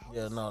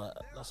 Yeah, no,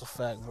 that's a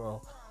fact,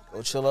 bro.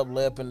 Go chill up,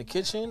 lay up in the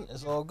kitchen.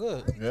 It's all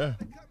good. Yeah.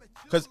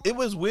 Because it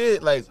was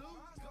weird, like,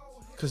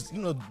 because, you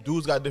know,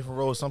 dudes got different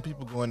roles. Some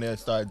people go in there and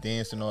start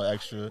dancing all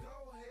extra.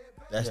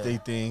 That's their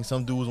thing.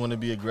 Some dudes want to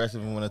be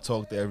aggressive and want to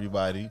talk to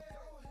everybody.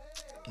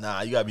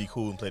 Nah, you got to be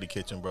cool and play the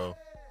kitchen, bro.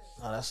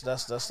 No, that's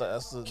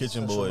the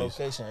Kitchen central boys.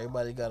 location.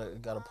 Everybody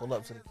gotta pull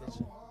up to the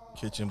kitchen.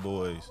 Kitchen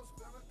boys.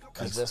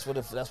 Cause that's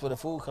where the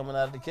food coming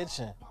out of the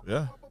kitchen.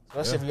 Yeah.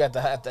 Especially if you got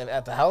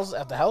at the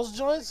house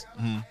joints,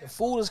 the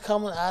food is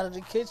coming out of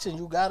the kitchen.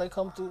 You gotta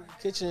come through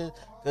the kitchen,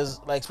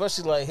 cause like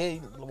especially like, hey,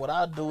 what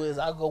I do is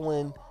I go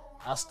in,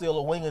 I steal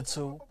a wing or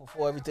two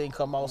before everything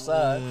come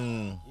outside. You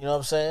know what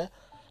I'm saying?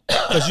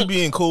 Because you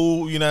being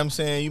cool, you know what I'm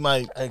saying? You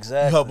might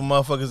Exactly. you helping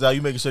motherfuckers out.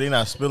 You making sure they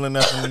not spilling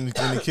nothing in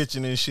the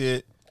kitchen and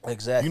shit.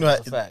 Exactly. You know,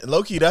 That's a fact.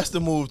 low key, that's the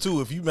move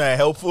too. If you mad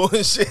helpful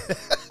and shit.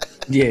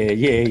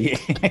 Yeah.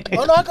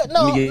 Oh no, I got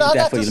Let me get I that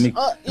got for you. this.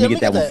 Let me get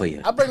that one for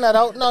you. I bring that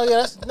out. No,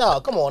 yeah,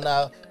 come on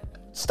now,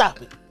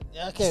 stop it.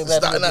 Yeah, I can't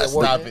Stop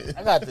it. it.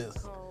 I got this.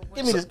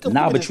 Give me this.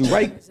 Nah, give me but you're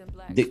this.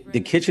 right. The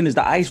kitchen is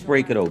the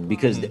icebreaker though,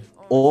 because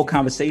all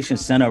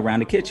conversations center around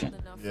the kitchen.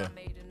 Yeah.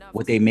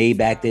 What they made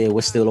back there,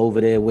 what's still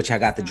over there, which I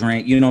got to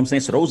drink. You know what I'm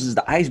saying? So those is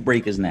the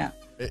icebreakers now.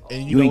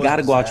 And You know ain't got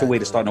to what? go out your way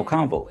to start no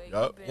convo.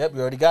 Yup. Yep,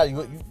 you already got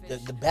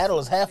it. The battle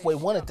is halfway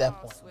won at that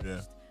point.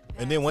 Yeah.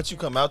 And then once you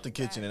come out the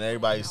kitchen and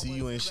everybody see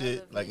you and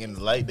shit, like in the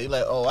light, they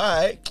like, oh, all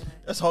right,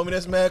 that's homie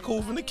that's mad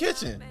cool from the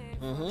kitchen.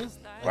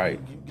 Right.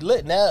 You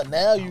lit now.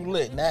 Now you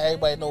lit. Now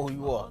everybody know who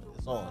you are.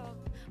 It's on.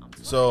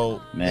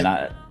 So, Man,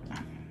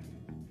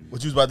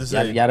 what you was about to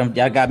say?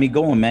 y'all got me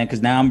going, man,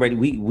 because now I'm ready.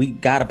 We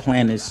got to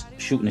plan this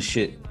shooting the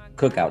shit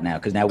cookout now,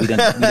 because now we done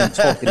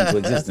talked it into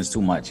existence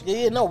too much.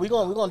 Yeah, no, we're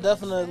gonna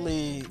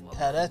definitely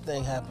have that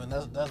thing happen.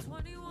 That's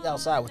we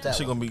outside with that.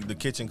 Shit one. gonna be the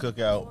kitchen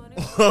cookout.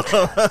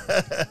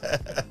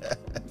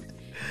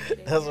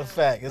 That's a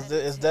fact.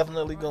 It's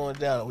definitely going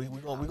down. We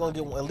gonna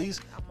get at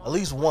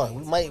least one.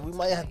 We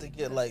might have to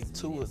get like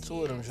two of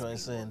them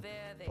joints in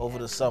over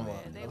the summer.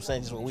 You know what I'm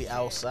saying? Just when we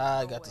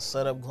outside, got the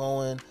setup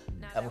going,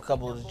 have a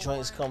couple of the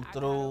joints come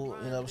through,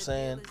 you know what I'm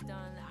saying?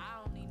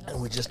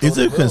 And we just Is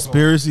throw it a the grills on.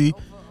 conspiracy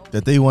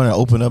that they want to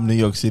open up New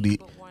York City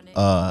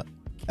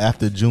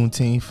after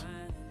Juneteenth?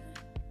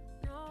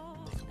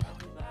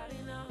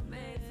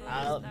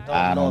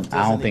 I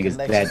don't think it's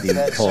that deep.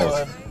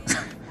 Pause.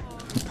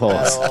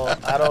 Pause.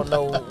 I don't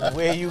know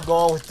where you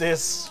going with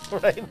this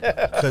right now.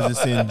 Because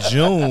it's in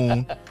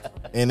June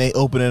and they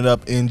open it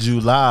up in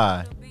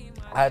July.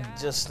 I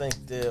just think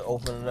they're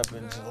opening it up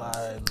in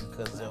July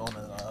because they're on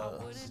a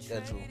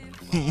schedule.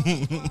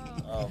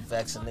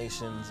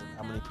 vaccinations and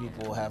how many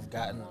people have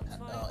gotten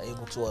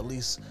able to at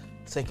least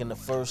taking the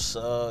first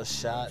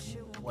shot.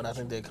 When I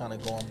think they're kind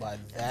of going by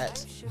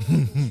that.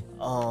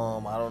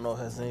 I don't know if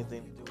it has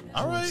anything to do with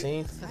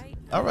Juneteenth.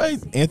 All right,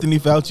 Anthony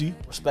Fauci.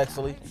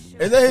 Respectfully.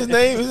 Is that his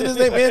name? Isn't his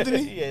name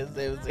Anthony? Yeah, his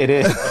name is It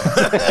is.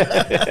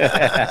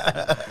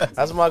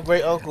 That's my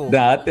great uncle.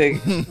 I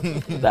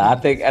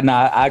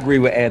agree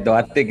with Ed though.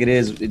 I think it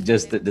is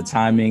just the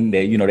timing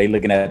that, you know, they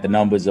looking at the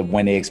numbers of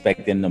when they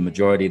expecting the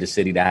majority of the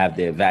city to have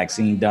their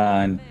vaccine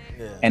done.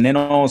 Yeah. And then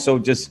also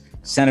just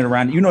centered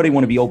around, you know, they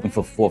want to be open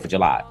for 4th of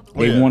July.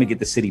 They want to get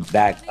the city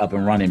back up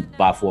and running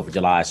by 4th of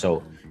July.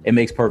 So it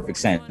makes perfect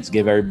sense.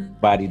 Give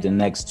everybody the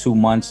next 2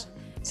 months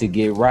to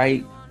get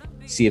right,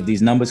 see if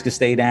these numbers can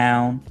stay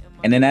down.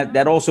 And then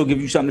that also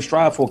gives you something to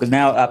strive for, because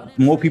now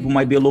more people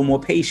might be a little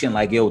more patient,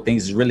 like, yo,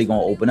 things is really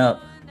going to open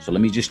up. So let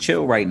me just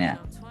chill right now.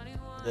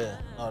 Yeah,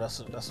 no, that's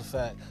a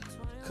fact.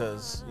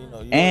 Because, you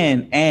know.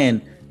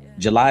 And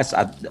July,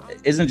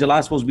 isn't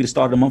July supposed to be the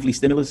start of the monthly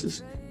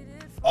stimuluses?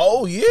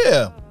 Oh,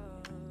 yeah.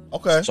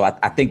 Okay. So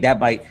I think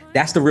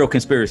that's the real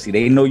conspiracy.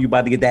 They know you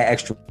about to get that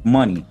extra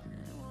money.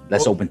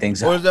 Let's open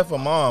things up. Or is that for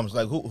moms?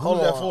 Like, who's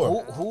that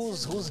for?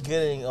 Who's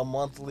getting a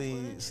monthly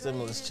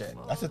stimulus check?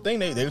 That's the thing.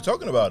 They were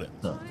talking about it.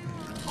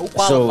 Who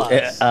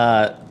qualifies? So,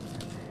 all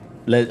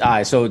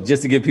right. So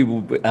just to give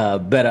people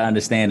better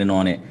understanding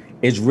on it,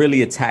 it's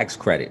really a tax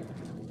credit.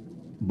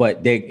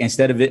 But they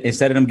instead of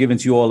them giving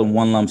to you all in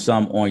one lump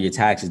sum on your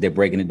taxes, they're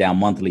breaking it down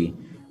monthly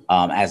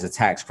as a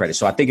tax credit.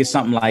 So I think it's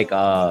something like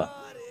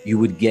you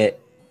would get,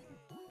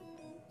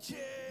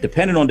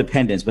 depending on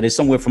dependents, but it's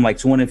somewhere from like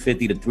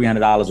 $250 to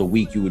 $300 a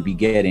week you would be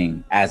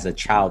getting as a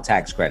child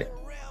tax credit.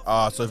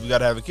 So if you got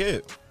to have a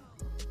kid.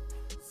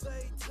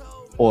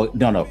 Or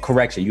no,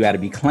 correction, you got to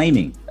be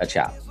claiming a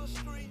child.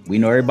 We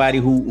know everybody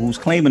who's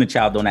claiming a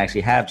child don't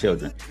actually have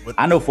children.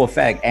 I know for a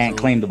fact Aunt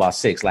claimed about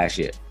 6 last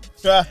year.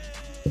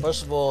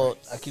 First of all,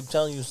 I keep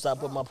telling you, stop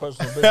putting my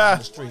personal business on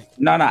the street.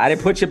 No, I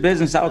didn't put your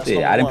business out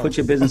there. I didn't put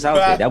your business out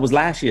there. That was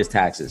last year's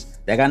taxes.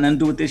 That got nothing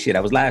to do with this year.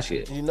 That was last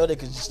year. You know they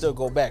could still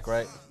go back,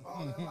 right?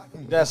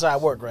 That's how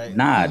it work, right?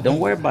 Nah, don't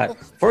worry about it.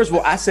 First of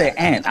all, I said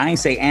Aunt. I ain't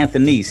say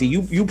Anthony. See,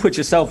 you put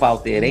yourself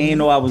out there. They ain't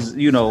know I was,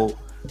 you know.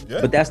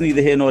 Yeah. But that's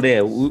neither here nor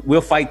there.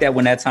 We'll fight that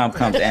when that time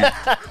comes. And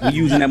we're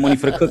using that money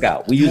for the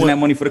cookout.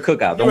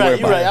 Don't worry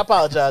about it. I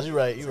apologize. You're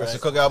right. That's the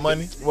cookout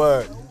money?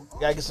 Word.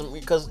 Gotta get some,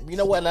 because you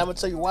know what, and I'm gonna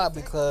tell you why,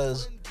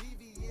 because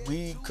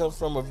we come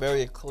from a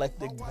very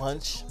eclectic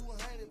bunch.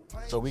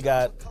 So we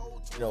got,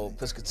 you know,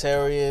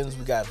 pescatarians,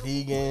 we got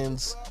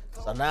vegans.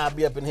 So now I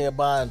be up in here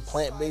buying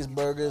plant-based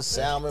burgers,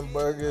 salmon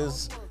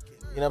burgers,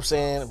 you know what I'm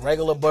saying,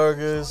 regular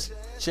burgers,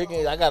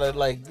 chicken. I gotta,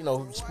 like, you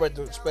know, spread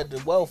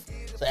the wealth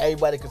so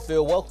everybody can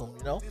feel welcome,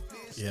 you know?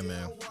 Yeah,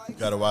 man.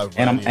 Got a wide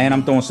variety. And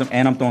I'm throwing some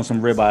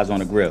ribeyes on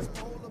the grill.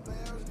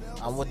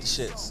 I'm with the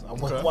shits. I'm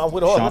with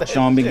all that.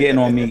 Sean been getting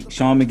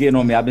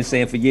on me. I've been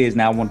saying for years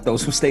now I want to throw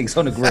some steaks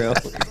on the grill.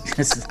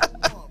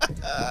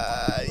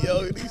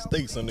 Yo, these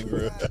steaks on the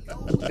grill.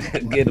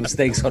 Get them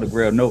steaks on the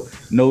grill. No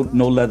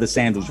leather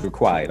sandals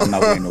required. I'm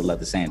not wearing no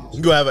leather sandals.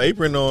 You gonna have an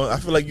apron on? I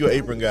feel like you're an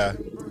apron guy.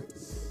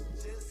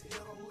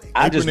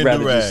 I just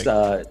rather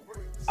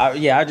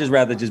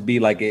just be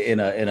like in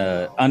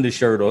a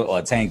undershirt or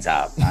a tank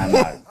top. I'm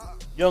not.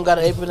 You don't got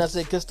an apron that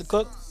say "Kiss the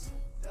Cook"?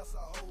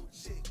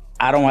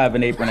 I don't have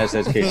an apron that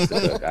says "Kiss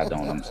the Cook." I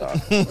don't. I'm sorry.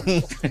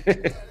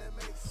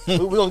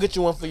 We're gonna get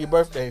you one for your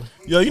birthday.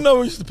 Yo, you know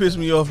what used to piss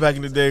me off back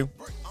in the day?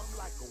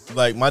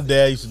 Like, my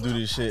dad used to do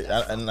this shit.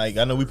 I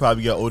know we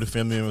probably got older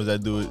family members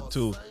that do it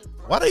too.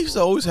 Why they used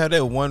to always have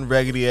that one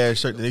raggedy ass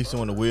shirt that they used to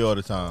want to wear all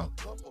the time?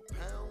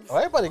 Oh,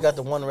 everybody got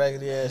the one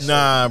raggedy ass shirt.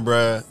 Nah,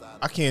 bruh.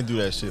 I can't do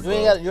that shit, bro.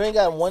 You ain't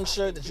got one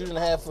shirt that you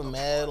didn't have for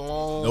mad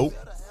long? Nope.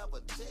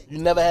 You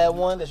never had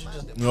one that you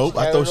just... Nope,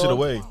 I throw shit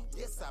away.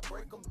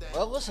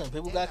 Well, listen,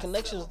 people got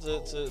connections to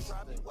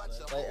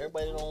like,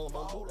 everybody don't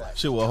do that.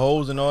 Shit with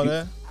holes and all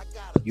that?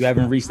 You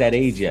haven't reached that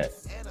age yet.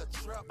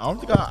 I don't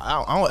think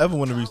I don't ever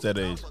want to reach that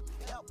age.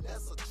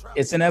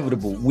 It's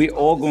inevitable. We're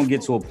all going to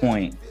get to a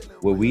point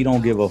where we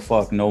don't give a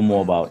fuck no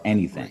more about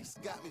anything.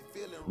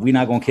 We're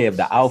not going to care if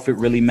the outfit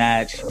really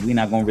match. We're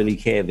not going to really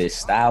care if it's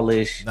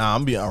stylish. Nah,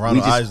 I'm being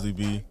Ronald Isley,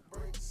 B.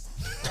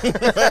 All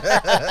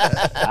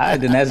right,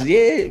 then that's,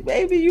 yeah,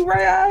 baby, you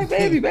right, all right,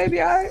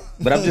 baby, all right.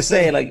 But I'm just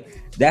saying, like,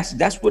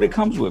 that's what it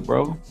comes with,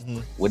 bro.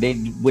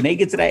 Mm-hmm. When they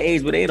get to that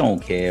age where they don't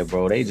care,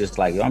 bro, they just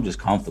like, I'm just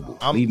comfortable.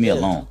 Leave me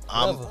alone.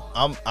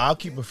 I'll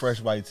keep a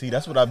fresh white tee.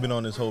 That's what I've been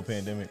on this whole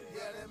pandemic.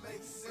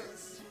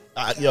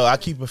 I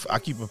keep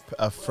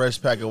a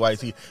fresh pack of white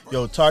tea.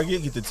 Yo,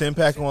 Target, get the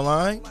 10-pack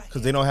online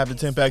because they don't have the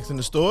 10-packs in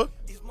the store.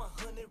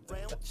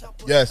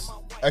 Yes,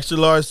 extra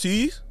large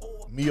tees.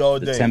 Me all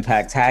day. The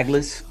 10-pack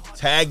tagless.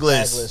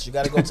 You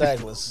gotta go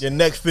tagless. Your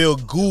neck feel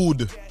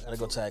good. Gotta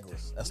go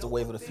tagless. That's the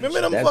wave of the future.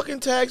 Remember them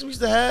fucking tags we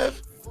used to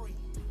have?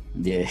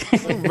 Yeah.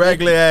 Them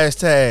regular ass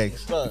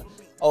tags.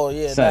 Oh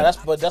yeah, nah,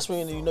 that's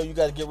when you know you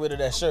gotta get rid of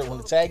that shirt. When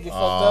the tag get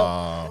fucked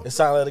up, it's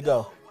time to let it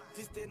go.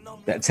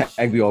 That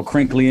tag be all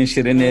crinkly and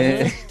shit in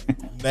there.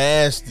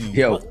 Nasty.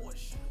 Yo,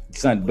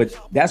 son. But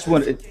that's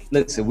when.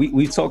 Listen,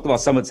 we talked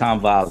about summertime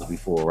vibes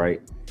before,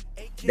 right?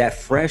 That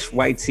fresh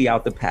white tee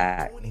out the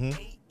pack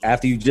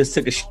after you just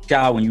took a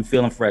shower and you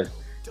feeling fresh.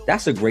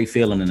 That's a great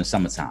feeling in the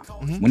summertime.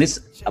 When it's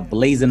a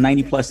blazing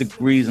 90+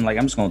 degrees and like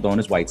I'm just gonna throw in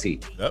this white tee.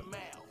 Yep.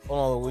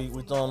 Hold on,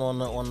 we throwing on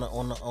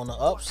the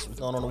ups. We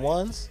throwing on the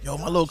ones. Yo,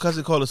 my little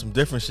cousin called us some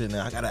different shit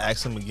now. I gotta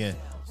ask him again.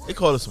 They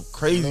call us some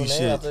crazy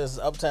shit. Out there's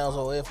Uptowns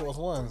or Air Force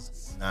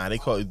Ones. Nah, they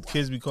call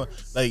kids be calling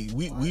like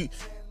we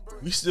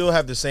still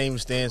have the same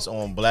stance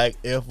on black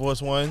Air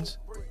Force Ones.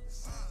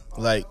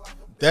 Like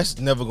that's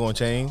never gonna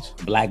change.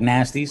 Black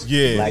nasties.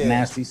 Yeah. Black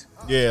nasties.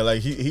 Yeah,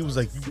 like he was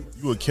like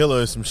you a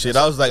killer or some shit.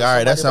 I was like, all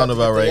right, that sounds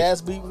about right. The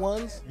ass beat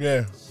ones.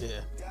 Yeah.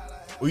 Yeah.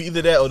 Or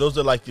either that or those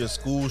are like your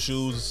school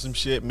shoes or some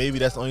shit. Maybe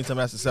that's the only time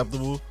that's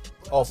acceptable.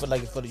 Oh, for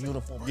the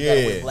uniform. You Yeah.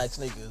 gotta wear black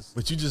sneakers.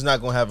 But you just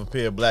not gonna have a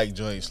pair of black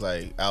joints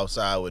like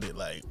outside with it.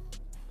 Like,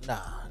 Nah,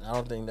 I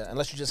don't think that.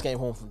 Unless you just came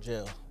home from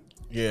jail,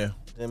 yeah.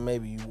 then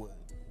maybe you would.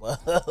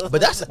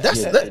 But that's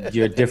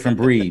You're a different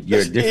breed.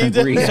 You're a different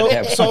breed.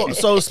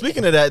 So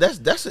speaking of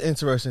that, that's an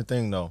interesting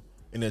thing though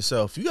in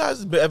itself. You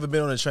guys ever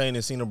been on a train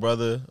and seen a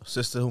brother,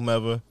 sister,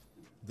 whomever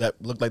that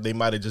looked like they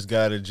might have just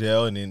got out of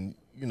jail, and then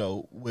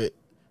with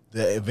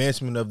the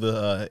advancement of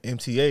the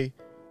MTA,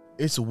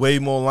 it's way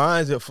more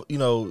lines that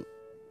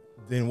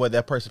than what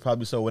that person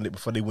probably saw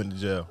before they went to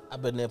jail.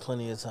 I've been there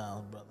plenty of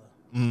times, brother.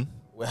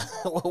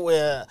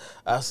 Where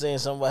I've seen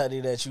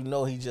somebody that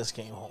he just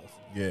came home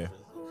from. Yeah.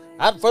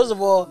 First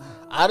of all,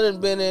 I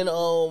done been in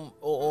on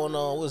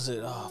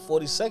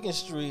 42nd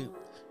Street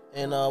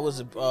and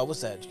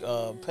what's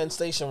that Penn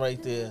Station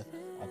right there,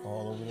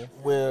 Alcohol over there.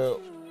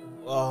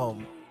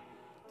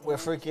 where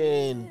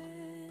freaking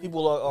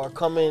people are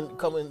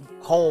coming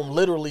home,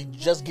 literally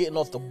just getting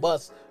off the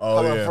bus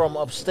from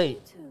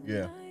upstate.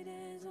 Yeah.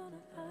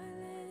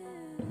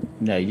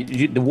 Yeah,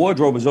 the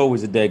wardrobe is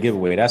always a dead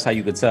giveaway. That's how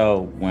you could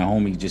tell when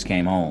homie just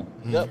came home.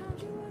 Yep.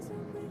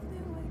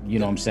 You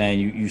know what I'm saying?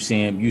 You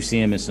see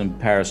him in some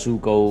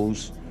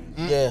Parasucos.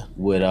 Yeah.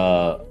 With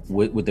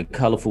the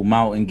colorful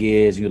mountain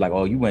gears. You're like,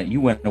 oh, you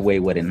went away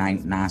with it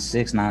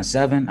 9.96,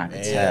 9.7. I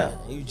can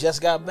tell. You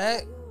just got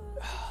back.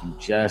 You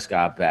just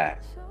got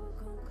back.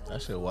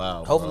 That shit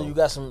wild. Hopefully bro. you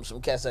got some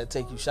cats that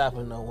take you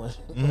shopping though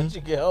once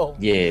you get home.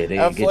 Yeah, they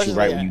get you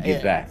right when you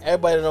get back.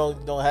 Everybody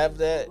don't have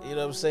that. You know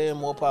what I'm saying?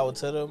 More power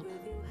to them.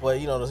 But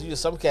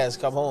some cats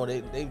come home.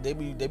 They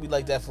be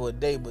like that for a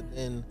day, but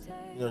then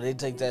they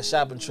take that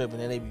shopping trip and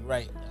then they be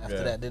right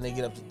after that. Then they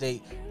get up to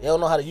date. They don't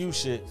know how to use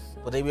shit,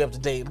 but they be up to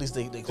date. At least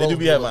they do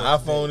be having an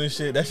iPhone and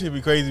shit. That shit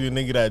be crazy when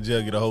nigga get out of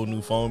jail, get a whole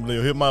new phone.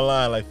 Hit my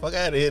line like, fuck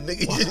out of here,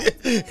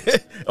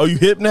 nigga. Oh, you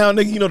hip now,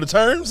 nigga? You know the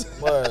terms?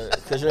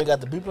 Because you ain't got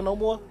the beeper no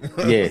more?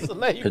 Yeah.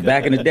 Because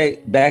back in the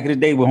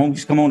day when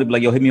homies come on, they be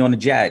like, yo, hit me on the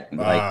jack.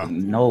 Like,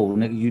 no,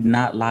 nigga, you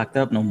not locked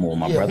up no more,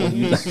 my brother. What are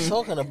you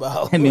talking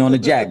about? Hit me on the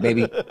jack,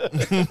 baby.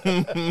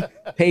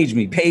 Page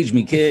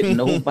me, kid.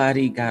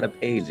 Nobody got a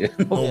pager.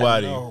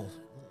 Nobody. Yeah,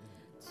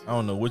 I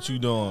don't know what you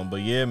doing,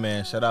 but yeah,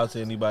 man. Shout out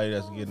to anybody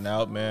that's getting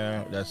out,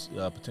 man. That's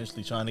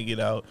potentially trying to get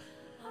out.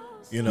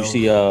 You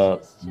see,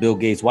 Bill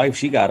Gates' wife,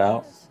 she got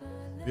out.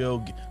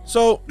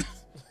 So,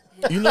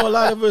 a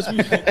lot of us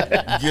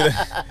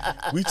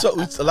we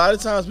talk. A lot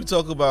of times we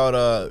talk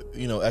about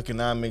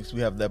economics.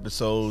 We have the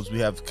episodes. We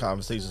have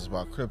conversations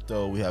about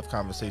crypto. We have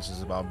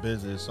conversations about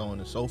business, so on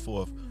and so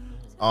forth.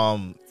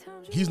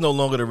 He's no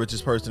longer the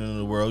richest person in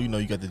the world.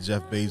 You got the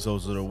Jeff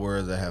Bezos of the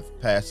world that have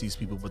passed these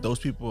people, but those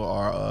people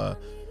are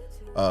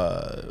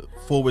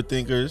forward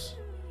thinkers.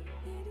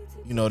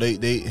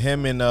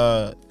 Him and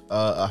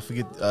I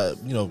forget.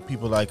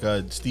 People like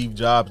Steve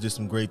Jobs did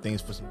some great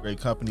things for some great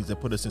companies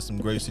that put us in some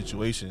great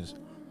situations.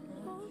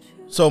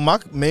 So my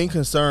main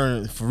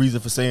concern, reason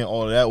for saying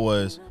all of that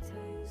was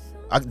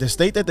the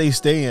state that they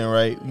stay in.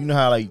 Right? You know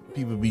how like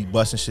people be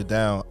busting shit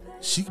down.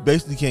 She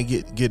basically can't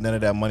get none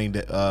of that money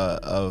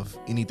of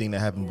anything that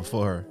happened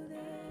before her.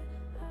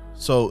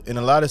 So in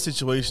a lot of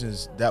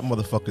situations, that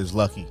motherfucker is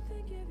lucky.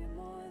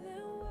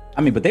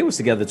 I mean, but they was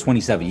together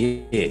 27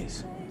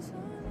 years.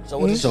 So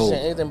what is she saying?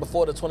 Anything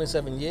before the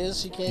 27 years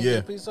she can't get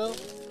a piece of?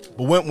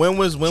 But when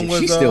was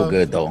she's still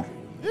good though.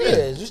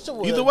 Yeah, you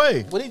still either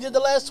way. What he did the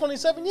last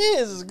 27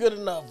 years is good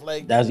enough.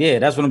 Like that's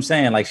what I'm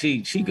saying. Like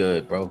she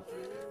good, bro.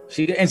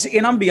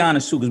 And I'm be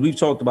honest too, because we've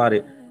talked about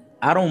it.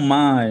 I don't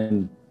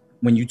mind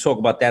when you talk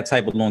about that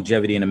type of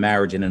longevity in a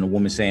marriage and then a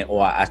woman saying, oh,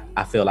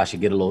 I feel I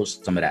should get a little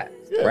some of that.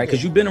 Right?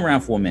 Because you've been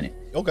around for a minute.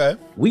 Okay.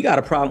 We got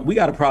a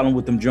problem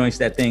with them joints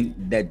that think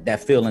that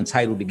feel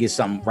entitled to get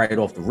something right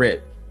off the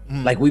rip.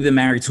 Like we've been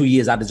married 2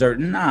 years, I deserve.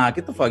 Nah,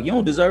 get the fuck. You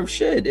don't deserve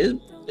shit.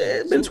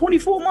 It's been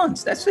 24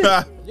 months. That's it.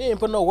 You ain't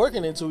put no work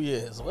in 2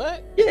 years.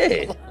 What?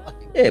 Yeah.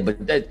 Yeah,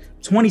 but that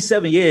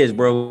 27 years,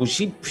 bro,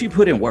 she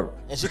put in work.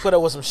 And she put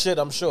up with some shit,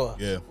 I'm sure.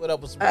 Yeah. Put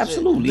up with some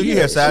Absolutely. shit. He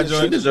had side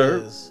joints. She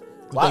deserves.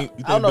 You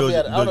think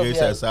Bill Gates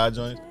had side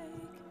joints?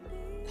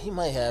 He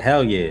might have.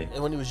 Hell yeah.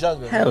 And when he was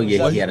younger. Hell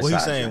yeah, he had a What side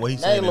he's saying? joint. What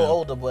he's Now he's saying? a little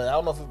older, but I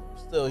don't know if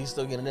it's he's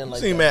still getting in like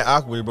Seem that. mad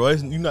awkward, bro.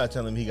 You're not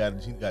telling me he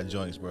got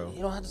joints, bro.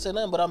 You don't have to say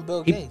nothing, but I'm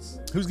Bill Gates.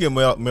 Who's getting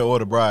mail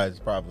order brides,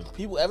 probably.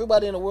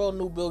 Everybody in the world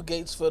knew Bill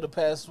Gates for the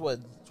past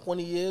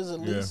 20 years at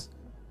least.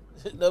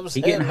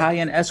 He getting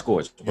high-end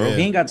escorts, bro. Yeah.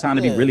 He ain't got time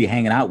to be really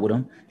hanging out with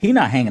him. He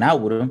not hanging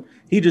out with him.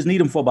 He just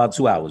need him for about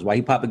 2 hours while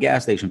he pop a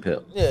gas station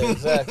pill. Yeah,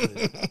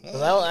 exactly.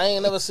 'Cause I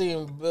ain't never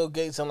seen Bill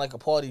Gates in like a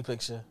party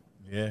picture.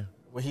 Yeah.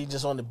 Where he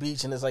just on the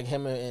beach and it's like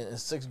him and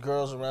 6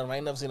 girls around him. I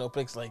ain't never seen no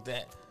pics like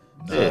that.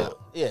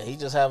 Yeah, he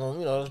just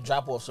having,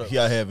 drop off service. He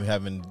out here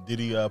having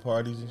Diddy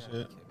parties and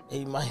shit.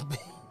 He might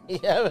be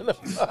having a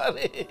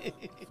party.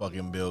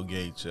 Fucking Bill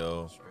Gates,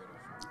 yo.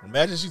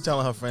 Imagine she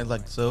telling her friends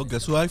like, so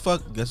guess who I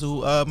fuck? Guess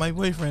who my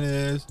boyfriend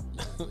is?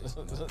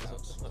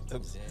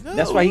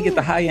 That's why he get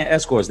the high-end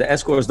escorts. The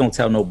escorts don't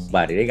tell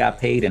nobody. They got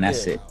paid and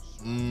that's it.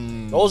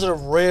 Those are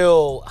the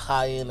real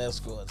high-end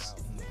escorts.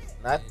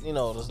 Not,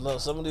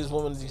 there's some of these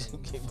women,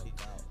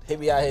 they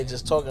be out here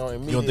just talking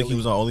immediately. You don't think he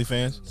was on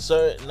OnlyFans?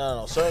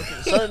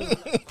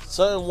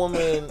 Certain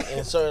women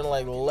in certain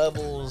like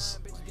levels,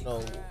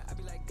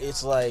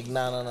 it's like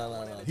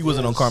no. He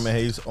wasn't on Carmen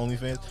Hayes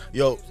OnlyFans.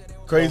 Yo,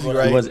 crazy,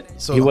 right?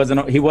 He wasn't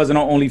on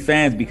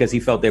OnlyFans because he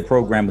felt their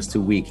program was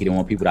too weak. He didn't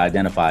want people to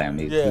identify him.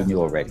 He knew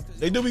already.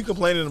 They do be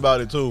complaining about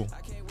it too.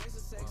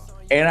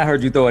 And I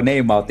heard you throw a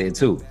name out there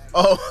too.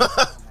 Oh,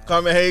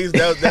 Carmen Hayes,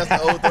 that's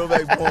the old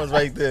throwback porns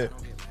right there.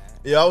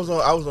 Yeah, I was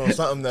on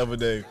something the other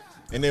day,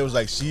 and they was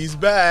like, "She's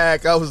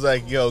back." I was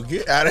like, "Yo,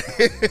 get out of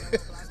here."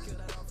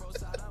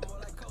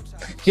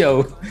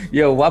 Yo,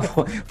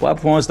 why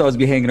porn stars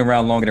be hanging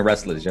around longer than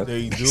wrestlers, yo?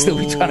 They do. Still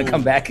be trying to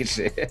come back and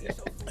shit.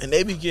 And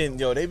they be getting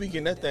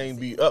that thing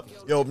beat up.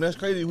 Yo, that's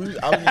crazy.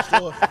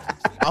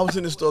 I was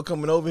in the store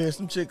coming over here.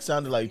 Some chick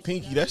sounded like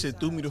Pinky. That shit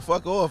threw me the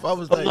fuck off. I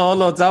was like,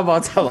 hold on, talk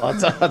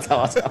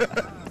about.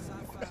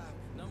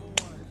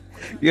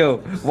 Yo,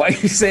 why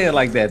you say it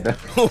like that, though?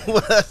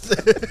 What I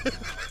said?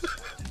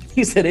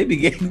 He said they be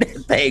getting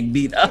that thing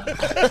beat up.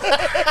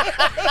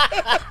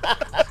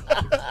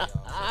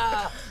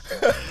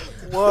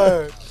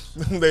 Word.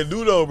 They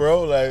do though,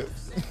 bro. Like,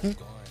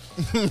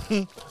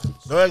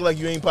 don't act like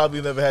you ain't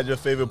probably never had your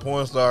favorite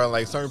porn star. And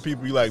like certain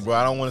people, you like, bro,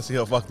 I don't want to see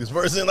her fuck this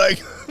person.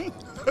 Like,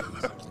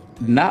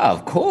 nah,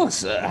 of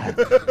course.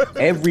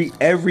 Every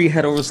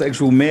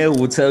heterosexual male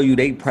will tell you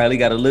they probably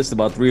got a list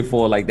about 3 or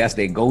 4. Like that's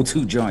their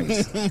go-to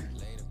joints.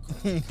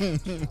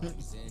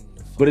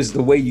 But it's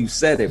the way you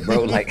said it,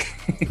 bro. Like,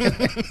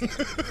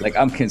 like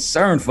I'm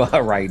concerned for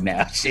her right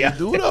now. they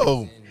do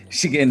though.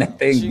 She getting that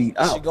thing beat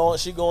up.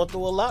 She going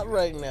through a lot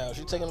right now.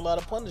 She taking a lot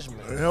of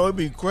punishment. It'd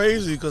be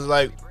crazy because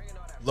like,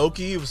 low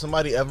key, if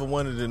somebody ever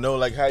wanted to know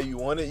like how you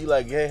want it, you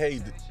like,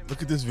 hey,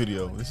 look at this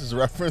video. This is a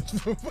reference.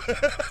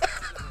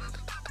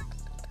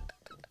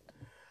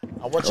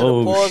 I want you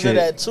to pause it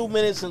at 2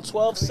 minutes and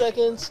 12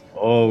 seconds.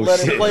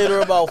 Let it play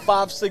to about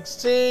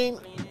 5:16,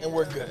 and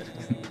we're good.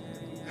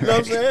 You know what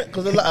I'm saying?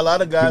 Because a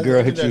lot of guys do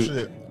that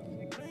shit.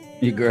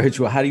 Your girl hit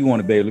you. How do you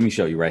want it, babe? Let me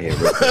show you right here.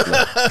 Real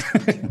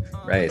quick.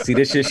 Right. See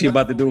this shit she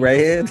about to do right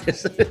here?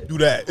 Do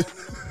that.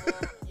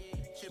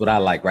 That's what I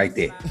like right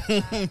there.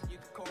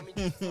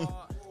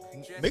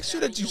 Make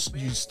sure that you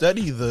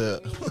study the.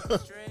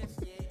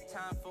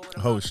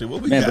 Oh shit!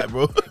 What we got,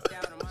 bro?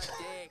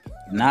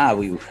 Nah,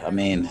 the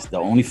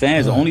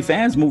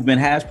OnlyFans movement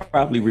has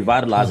probably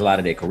revitalized a lot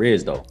of their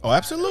careers, though. Oh,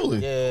 absolutely.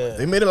 Yeah.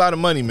 They made a lot of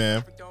money,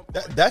 man.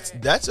 That's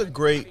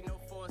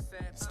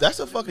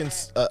a fucking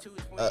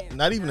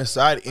not even a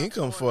side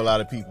income for a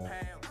lot of people.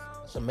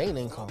 It's a main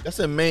income. That's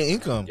a main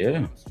income.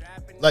 Yeah.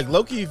 Like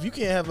low-key, if you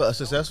can't have a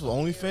successful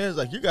OnlyFans,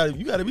 like you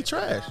gotta be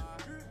trash.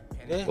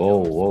 Yeah.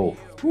 Whoa.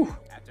 Whew.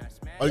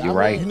 You're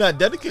right. You're not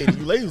dedicated.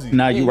 You lazy.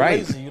 Nah, you're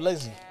right. You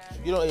lazy.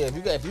 You don't. Yeah.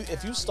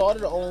 If you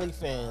started an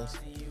OnlyFans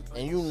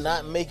and you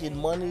not making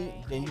money,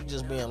 then you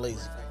just being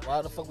lazy.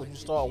 Why the fuck would you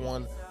start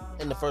one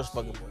in the first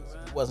fucking place?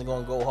 It wasn't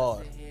gonna go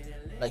hard.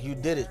 Like you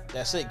did it.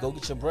 That's it. Go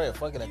get your bread.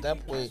 Fuck it. At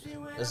that point,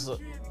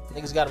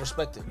 niggas gotta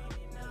respect it.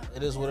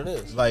 It is what it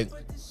is. Like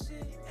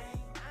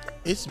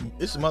it's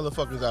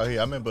motherfuckers out here.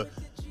 I remember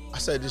I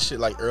said this shit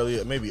like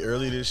earlier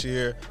this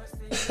year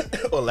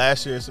or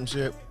last year or some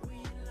shit.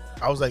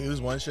 I was like, it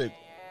was one chick.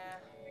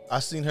 I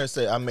seen her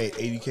say I made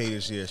 80K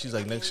this year. She's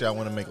like, next year I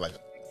want to make like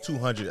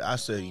 200. I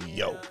said,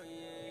 yo,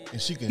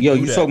 and she can. Yo,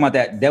 you talking about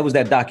that? That was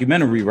that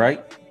documentary,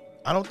 right?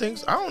 I don't think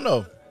so. I don't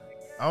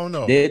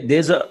know.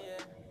 There's on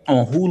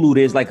Hulu.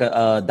 There's like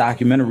a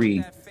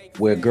documentary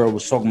where a girl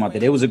was talking about that.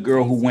 There was a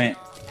girl who went.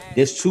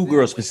 There's 2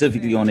 girls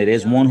specifically on it.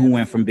 There's one who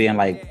went from being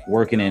like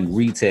working in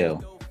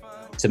retail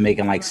to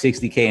making like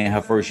 60K in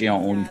her first year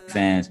on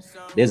OnlyFans.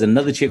 There's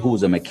another chick who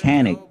was a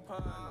mechanic,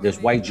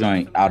 this white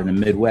joint out in the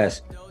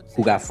Midwest,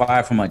 who got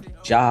fired from a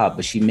job,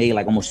 but she made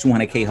like almost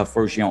 200K her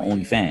first year on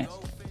OnlyFans.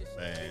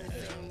 Man,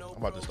 I'm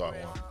about to start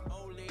one.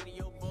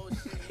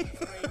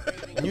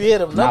 You hear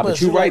them numbers. Nah,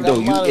 but you're right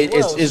though.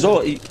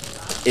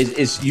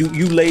 It's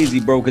you lazy,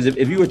 bro. Because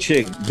if you a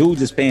chick,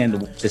 dudes is paying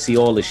to see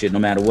all this shit, no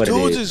matter what it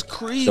is. Dudes is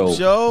creeps,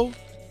 yo.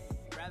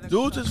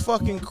 dudes is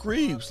fucking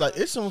creeps. Like,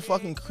 it's some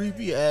fucking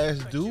creepy ass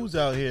dudes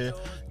out here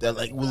that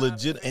like will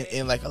legit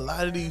and like a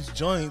lot of these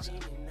joints.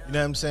 You know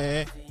what I'm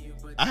saying?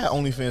 I had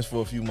OnlyFans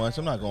for a few months.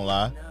 I'm not gonna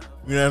lie.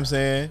 You know what I'm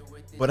saying?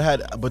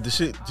 But the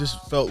shit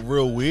just felt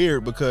real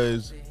weird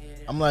because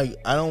I'm like,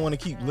 I don't want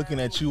to keep looking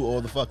at you all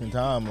the fucking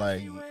time.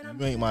 Like, you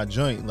ain't my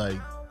joint. Like,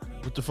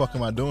 what the fuck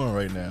am I doing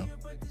right now?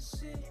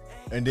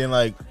 And then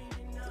like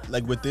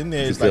within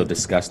there, you feel like,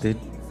 disgusted?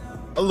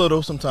 A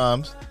little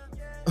sometimes.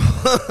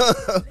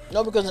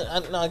 No, because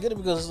I get it,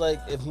 because it's like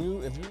if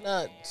you're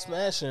not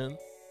smashing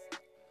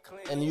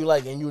and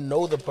you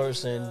know the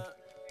person,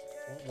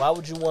 why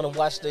would you want to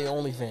watch their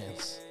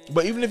OnlyFans?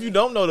 But even if you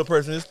don't know the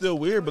person, it's still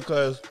weird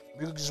because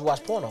you can just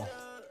watch porno.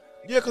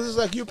 Yeah, because it's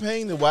like you're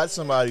paying to watch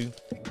somebody,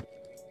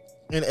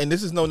 and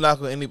this is no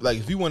knock on any. Like,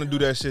 if you want to do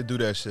that shit, do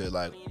that shit.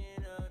 Like,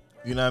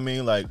 you know what I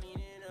mean? Like,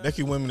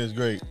 naked women is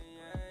great,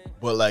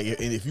 but like,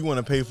 if you want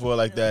to pay for it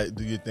like that,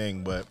 do your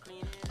thing. But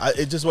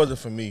it just wasn't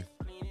for me.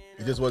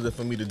 It just wasn't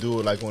for me to do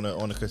it like on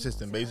a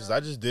consistent basis. I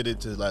just did it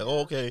to like, oh,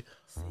 okay,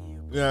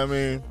 you know what I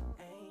mean?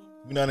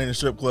 We're not in the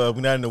strip club.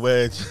 We're not in the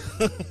wedge.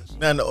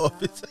 Not in the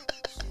office.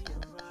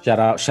 Shout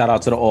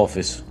out to the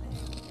office.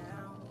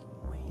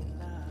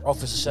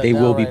 Office shut they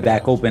down will be right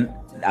back now. open.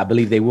 I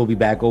believe they will be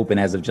back open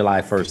as of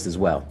July 1st as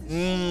well.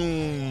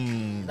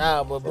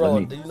 Nah, but bro,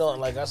 you know,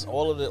 like that's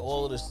all of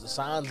the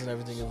signs and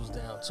everything. It was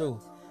down too.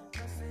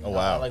 Oh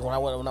wow! Like when I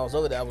was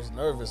over there, I was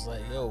nervous.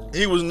 Like, yo,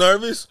 he was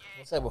nervous.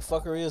 What type of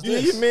fuckery is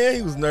Yeah, this? man,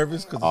 he was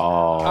nervous because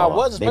I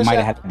was. They might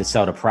have had to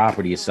sell the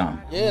property or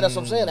something. Yeah, that's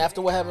what I'm saying.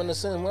 After what happened to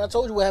Sin, when I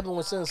told you what happened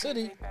with Sin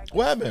City,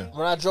 what happened?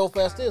 When I drove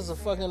past there, it's a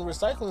fucking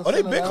recycling. Oh,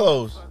 they been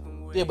closed.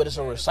 Yeah, but it's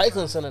a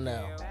recycling center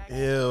now.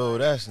 Ew,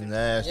 that's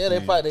nasty. Yeah, they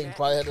probably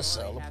had to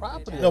sell the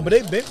property. No, but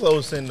they been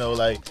closed Sin though.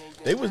 Like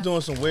they was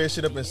doing some weird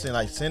shit up in Sin.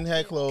 Like Sin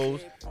had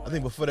closed. I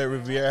think before that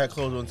Riviera had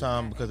closed on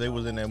time because they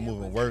was in there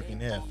moving work and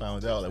they had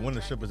found out. Like one of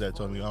the strippers had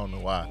told me, I don't know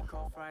why.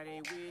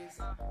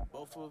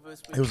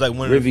 It was like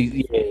one of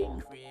Rivies,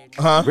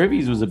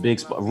 Rivies was a big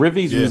spot.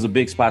 Rivies was a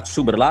big spot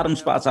too, but a lot of them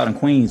spots out in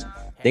Queens,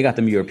 they got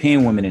them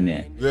European women in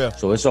there. Yeah.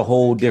 So it's a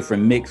whole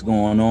different mix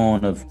going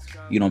on of,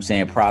 you know what I'm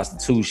saying,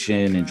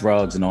 prostitution and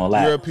drugs and all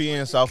that.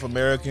 European, South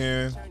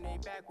American.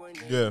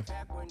 Yeah.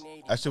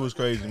 That shit was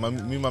crazy. Me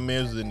and my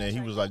man was in there.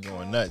 He was like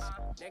going nuts.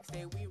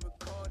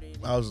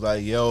 I was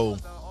like, yo,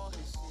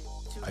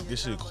 like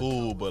this shit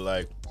cool, but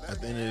like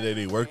at the end of the day,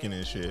 they working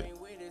and shit.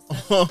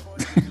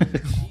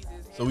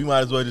 So we might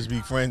as well just be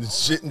friends and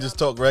shit and just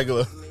talk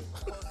regular.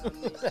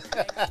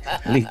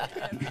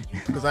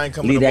 Because I ain't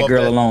coming. Leave that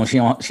girl alone. She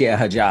had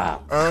her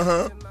job.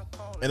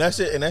 And that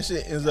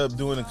shit ends up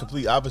doing the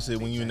complete opposite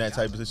when you're in that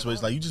type of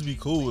situation. Like you just be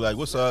cool. Like,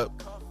 what's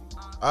up?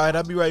 All right,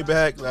 I'll be right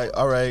back. Like,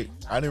 all right,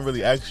 I didn't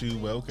really ask you,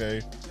 but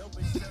okay.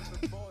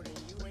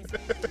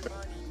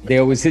 They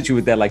always hit you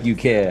with that, like you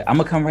care. I'm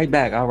gonna come right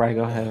back. All right,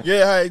 go ahead.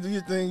 Yeah, all right, do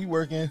your thing. You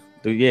working?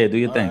 Do your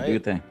thing. Right. Do your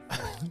thing.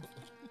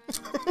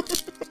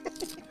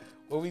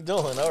 What we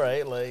doing? All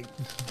right, like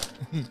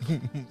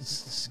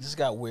this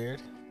got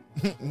weird.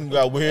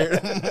 Got weird.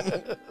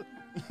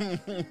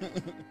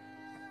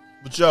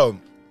 But yo,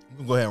 we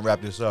can go ahead and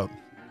wrap this up.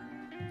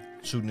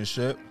 Shooting this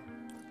shit.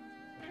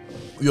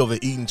 We over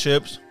eating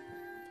chips,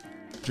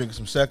 drinking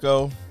some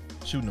Secco,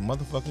 shooting the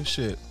motherfucking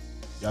shit.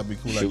 Y'all be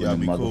cool like y'all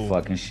be cool. Shooting the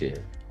motherfucking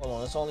shit. Hold on,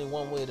 there's only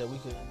one way that we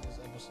could end this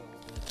episode.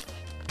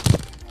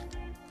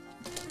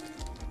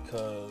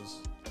 Because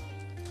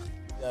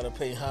we gotta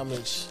pay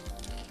homage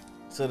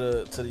to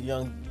the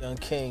young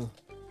king,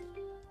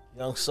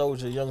 young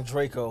soldier, young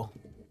Draco.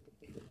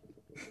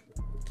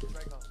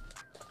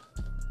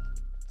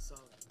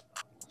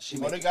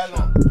 Oh, they got it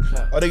on.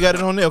 Oh, they got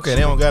it on there. Okay,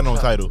 they don't got no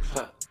title.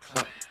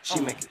 She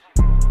make it.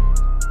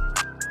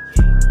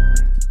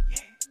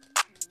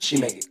 She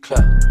make it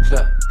clap,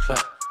 clap,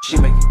 clap. She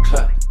make it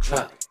clap,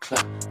 clap,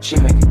 clap. She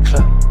make it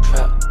clap,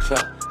 clap,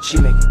 clap. She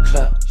make it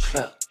clap,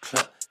 clap,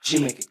 clap. She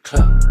make it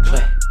clap,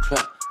 clap,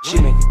 clap. She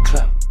make it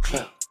clap,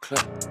 clap,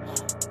 clap.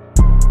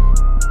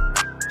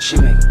 She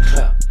make it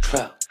clap,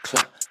 clap,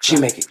 clap. She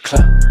make it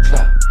clap,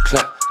 clap,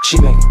 clap. She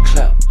make it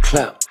clap,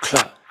 clap,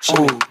 clap.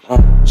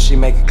 She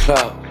make it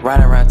clap.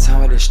 Riding around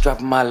town with it strap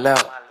on my lap.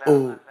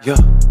 Ooh, yeah.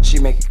 She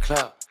make it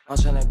clap. I'm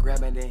tryna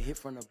grab it and then hit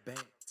from the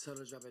back. Tell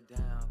her drop it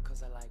down,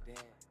 cause I like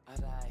that.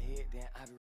 After I hit, then I be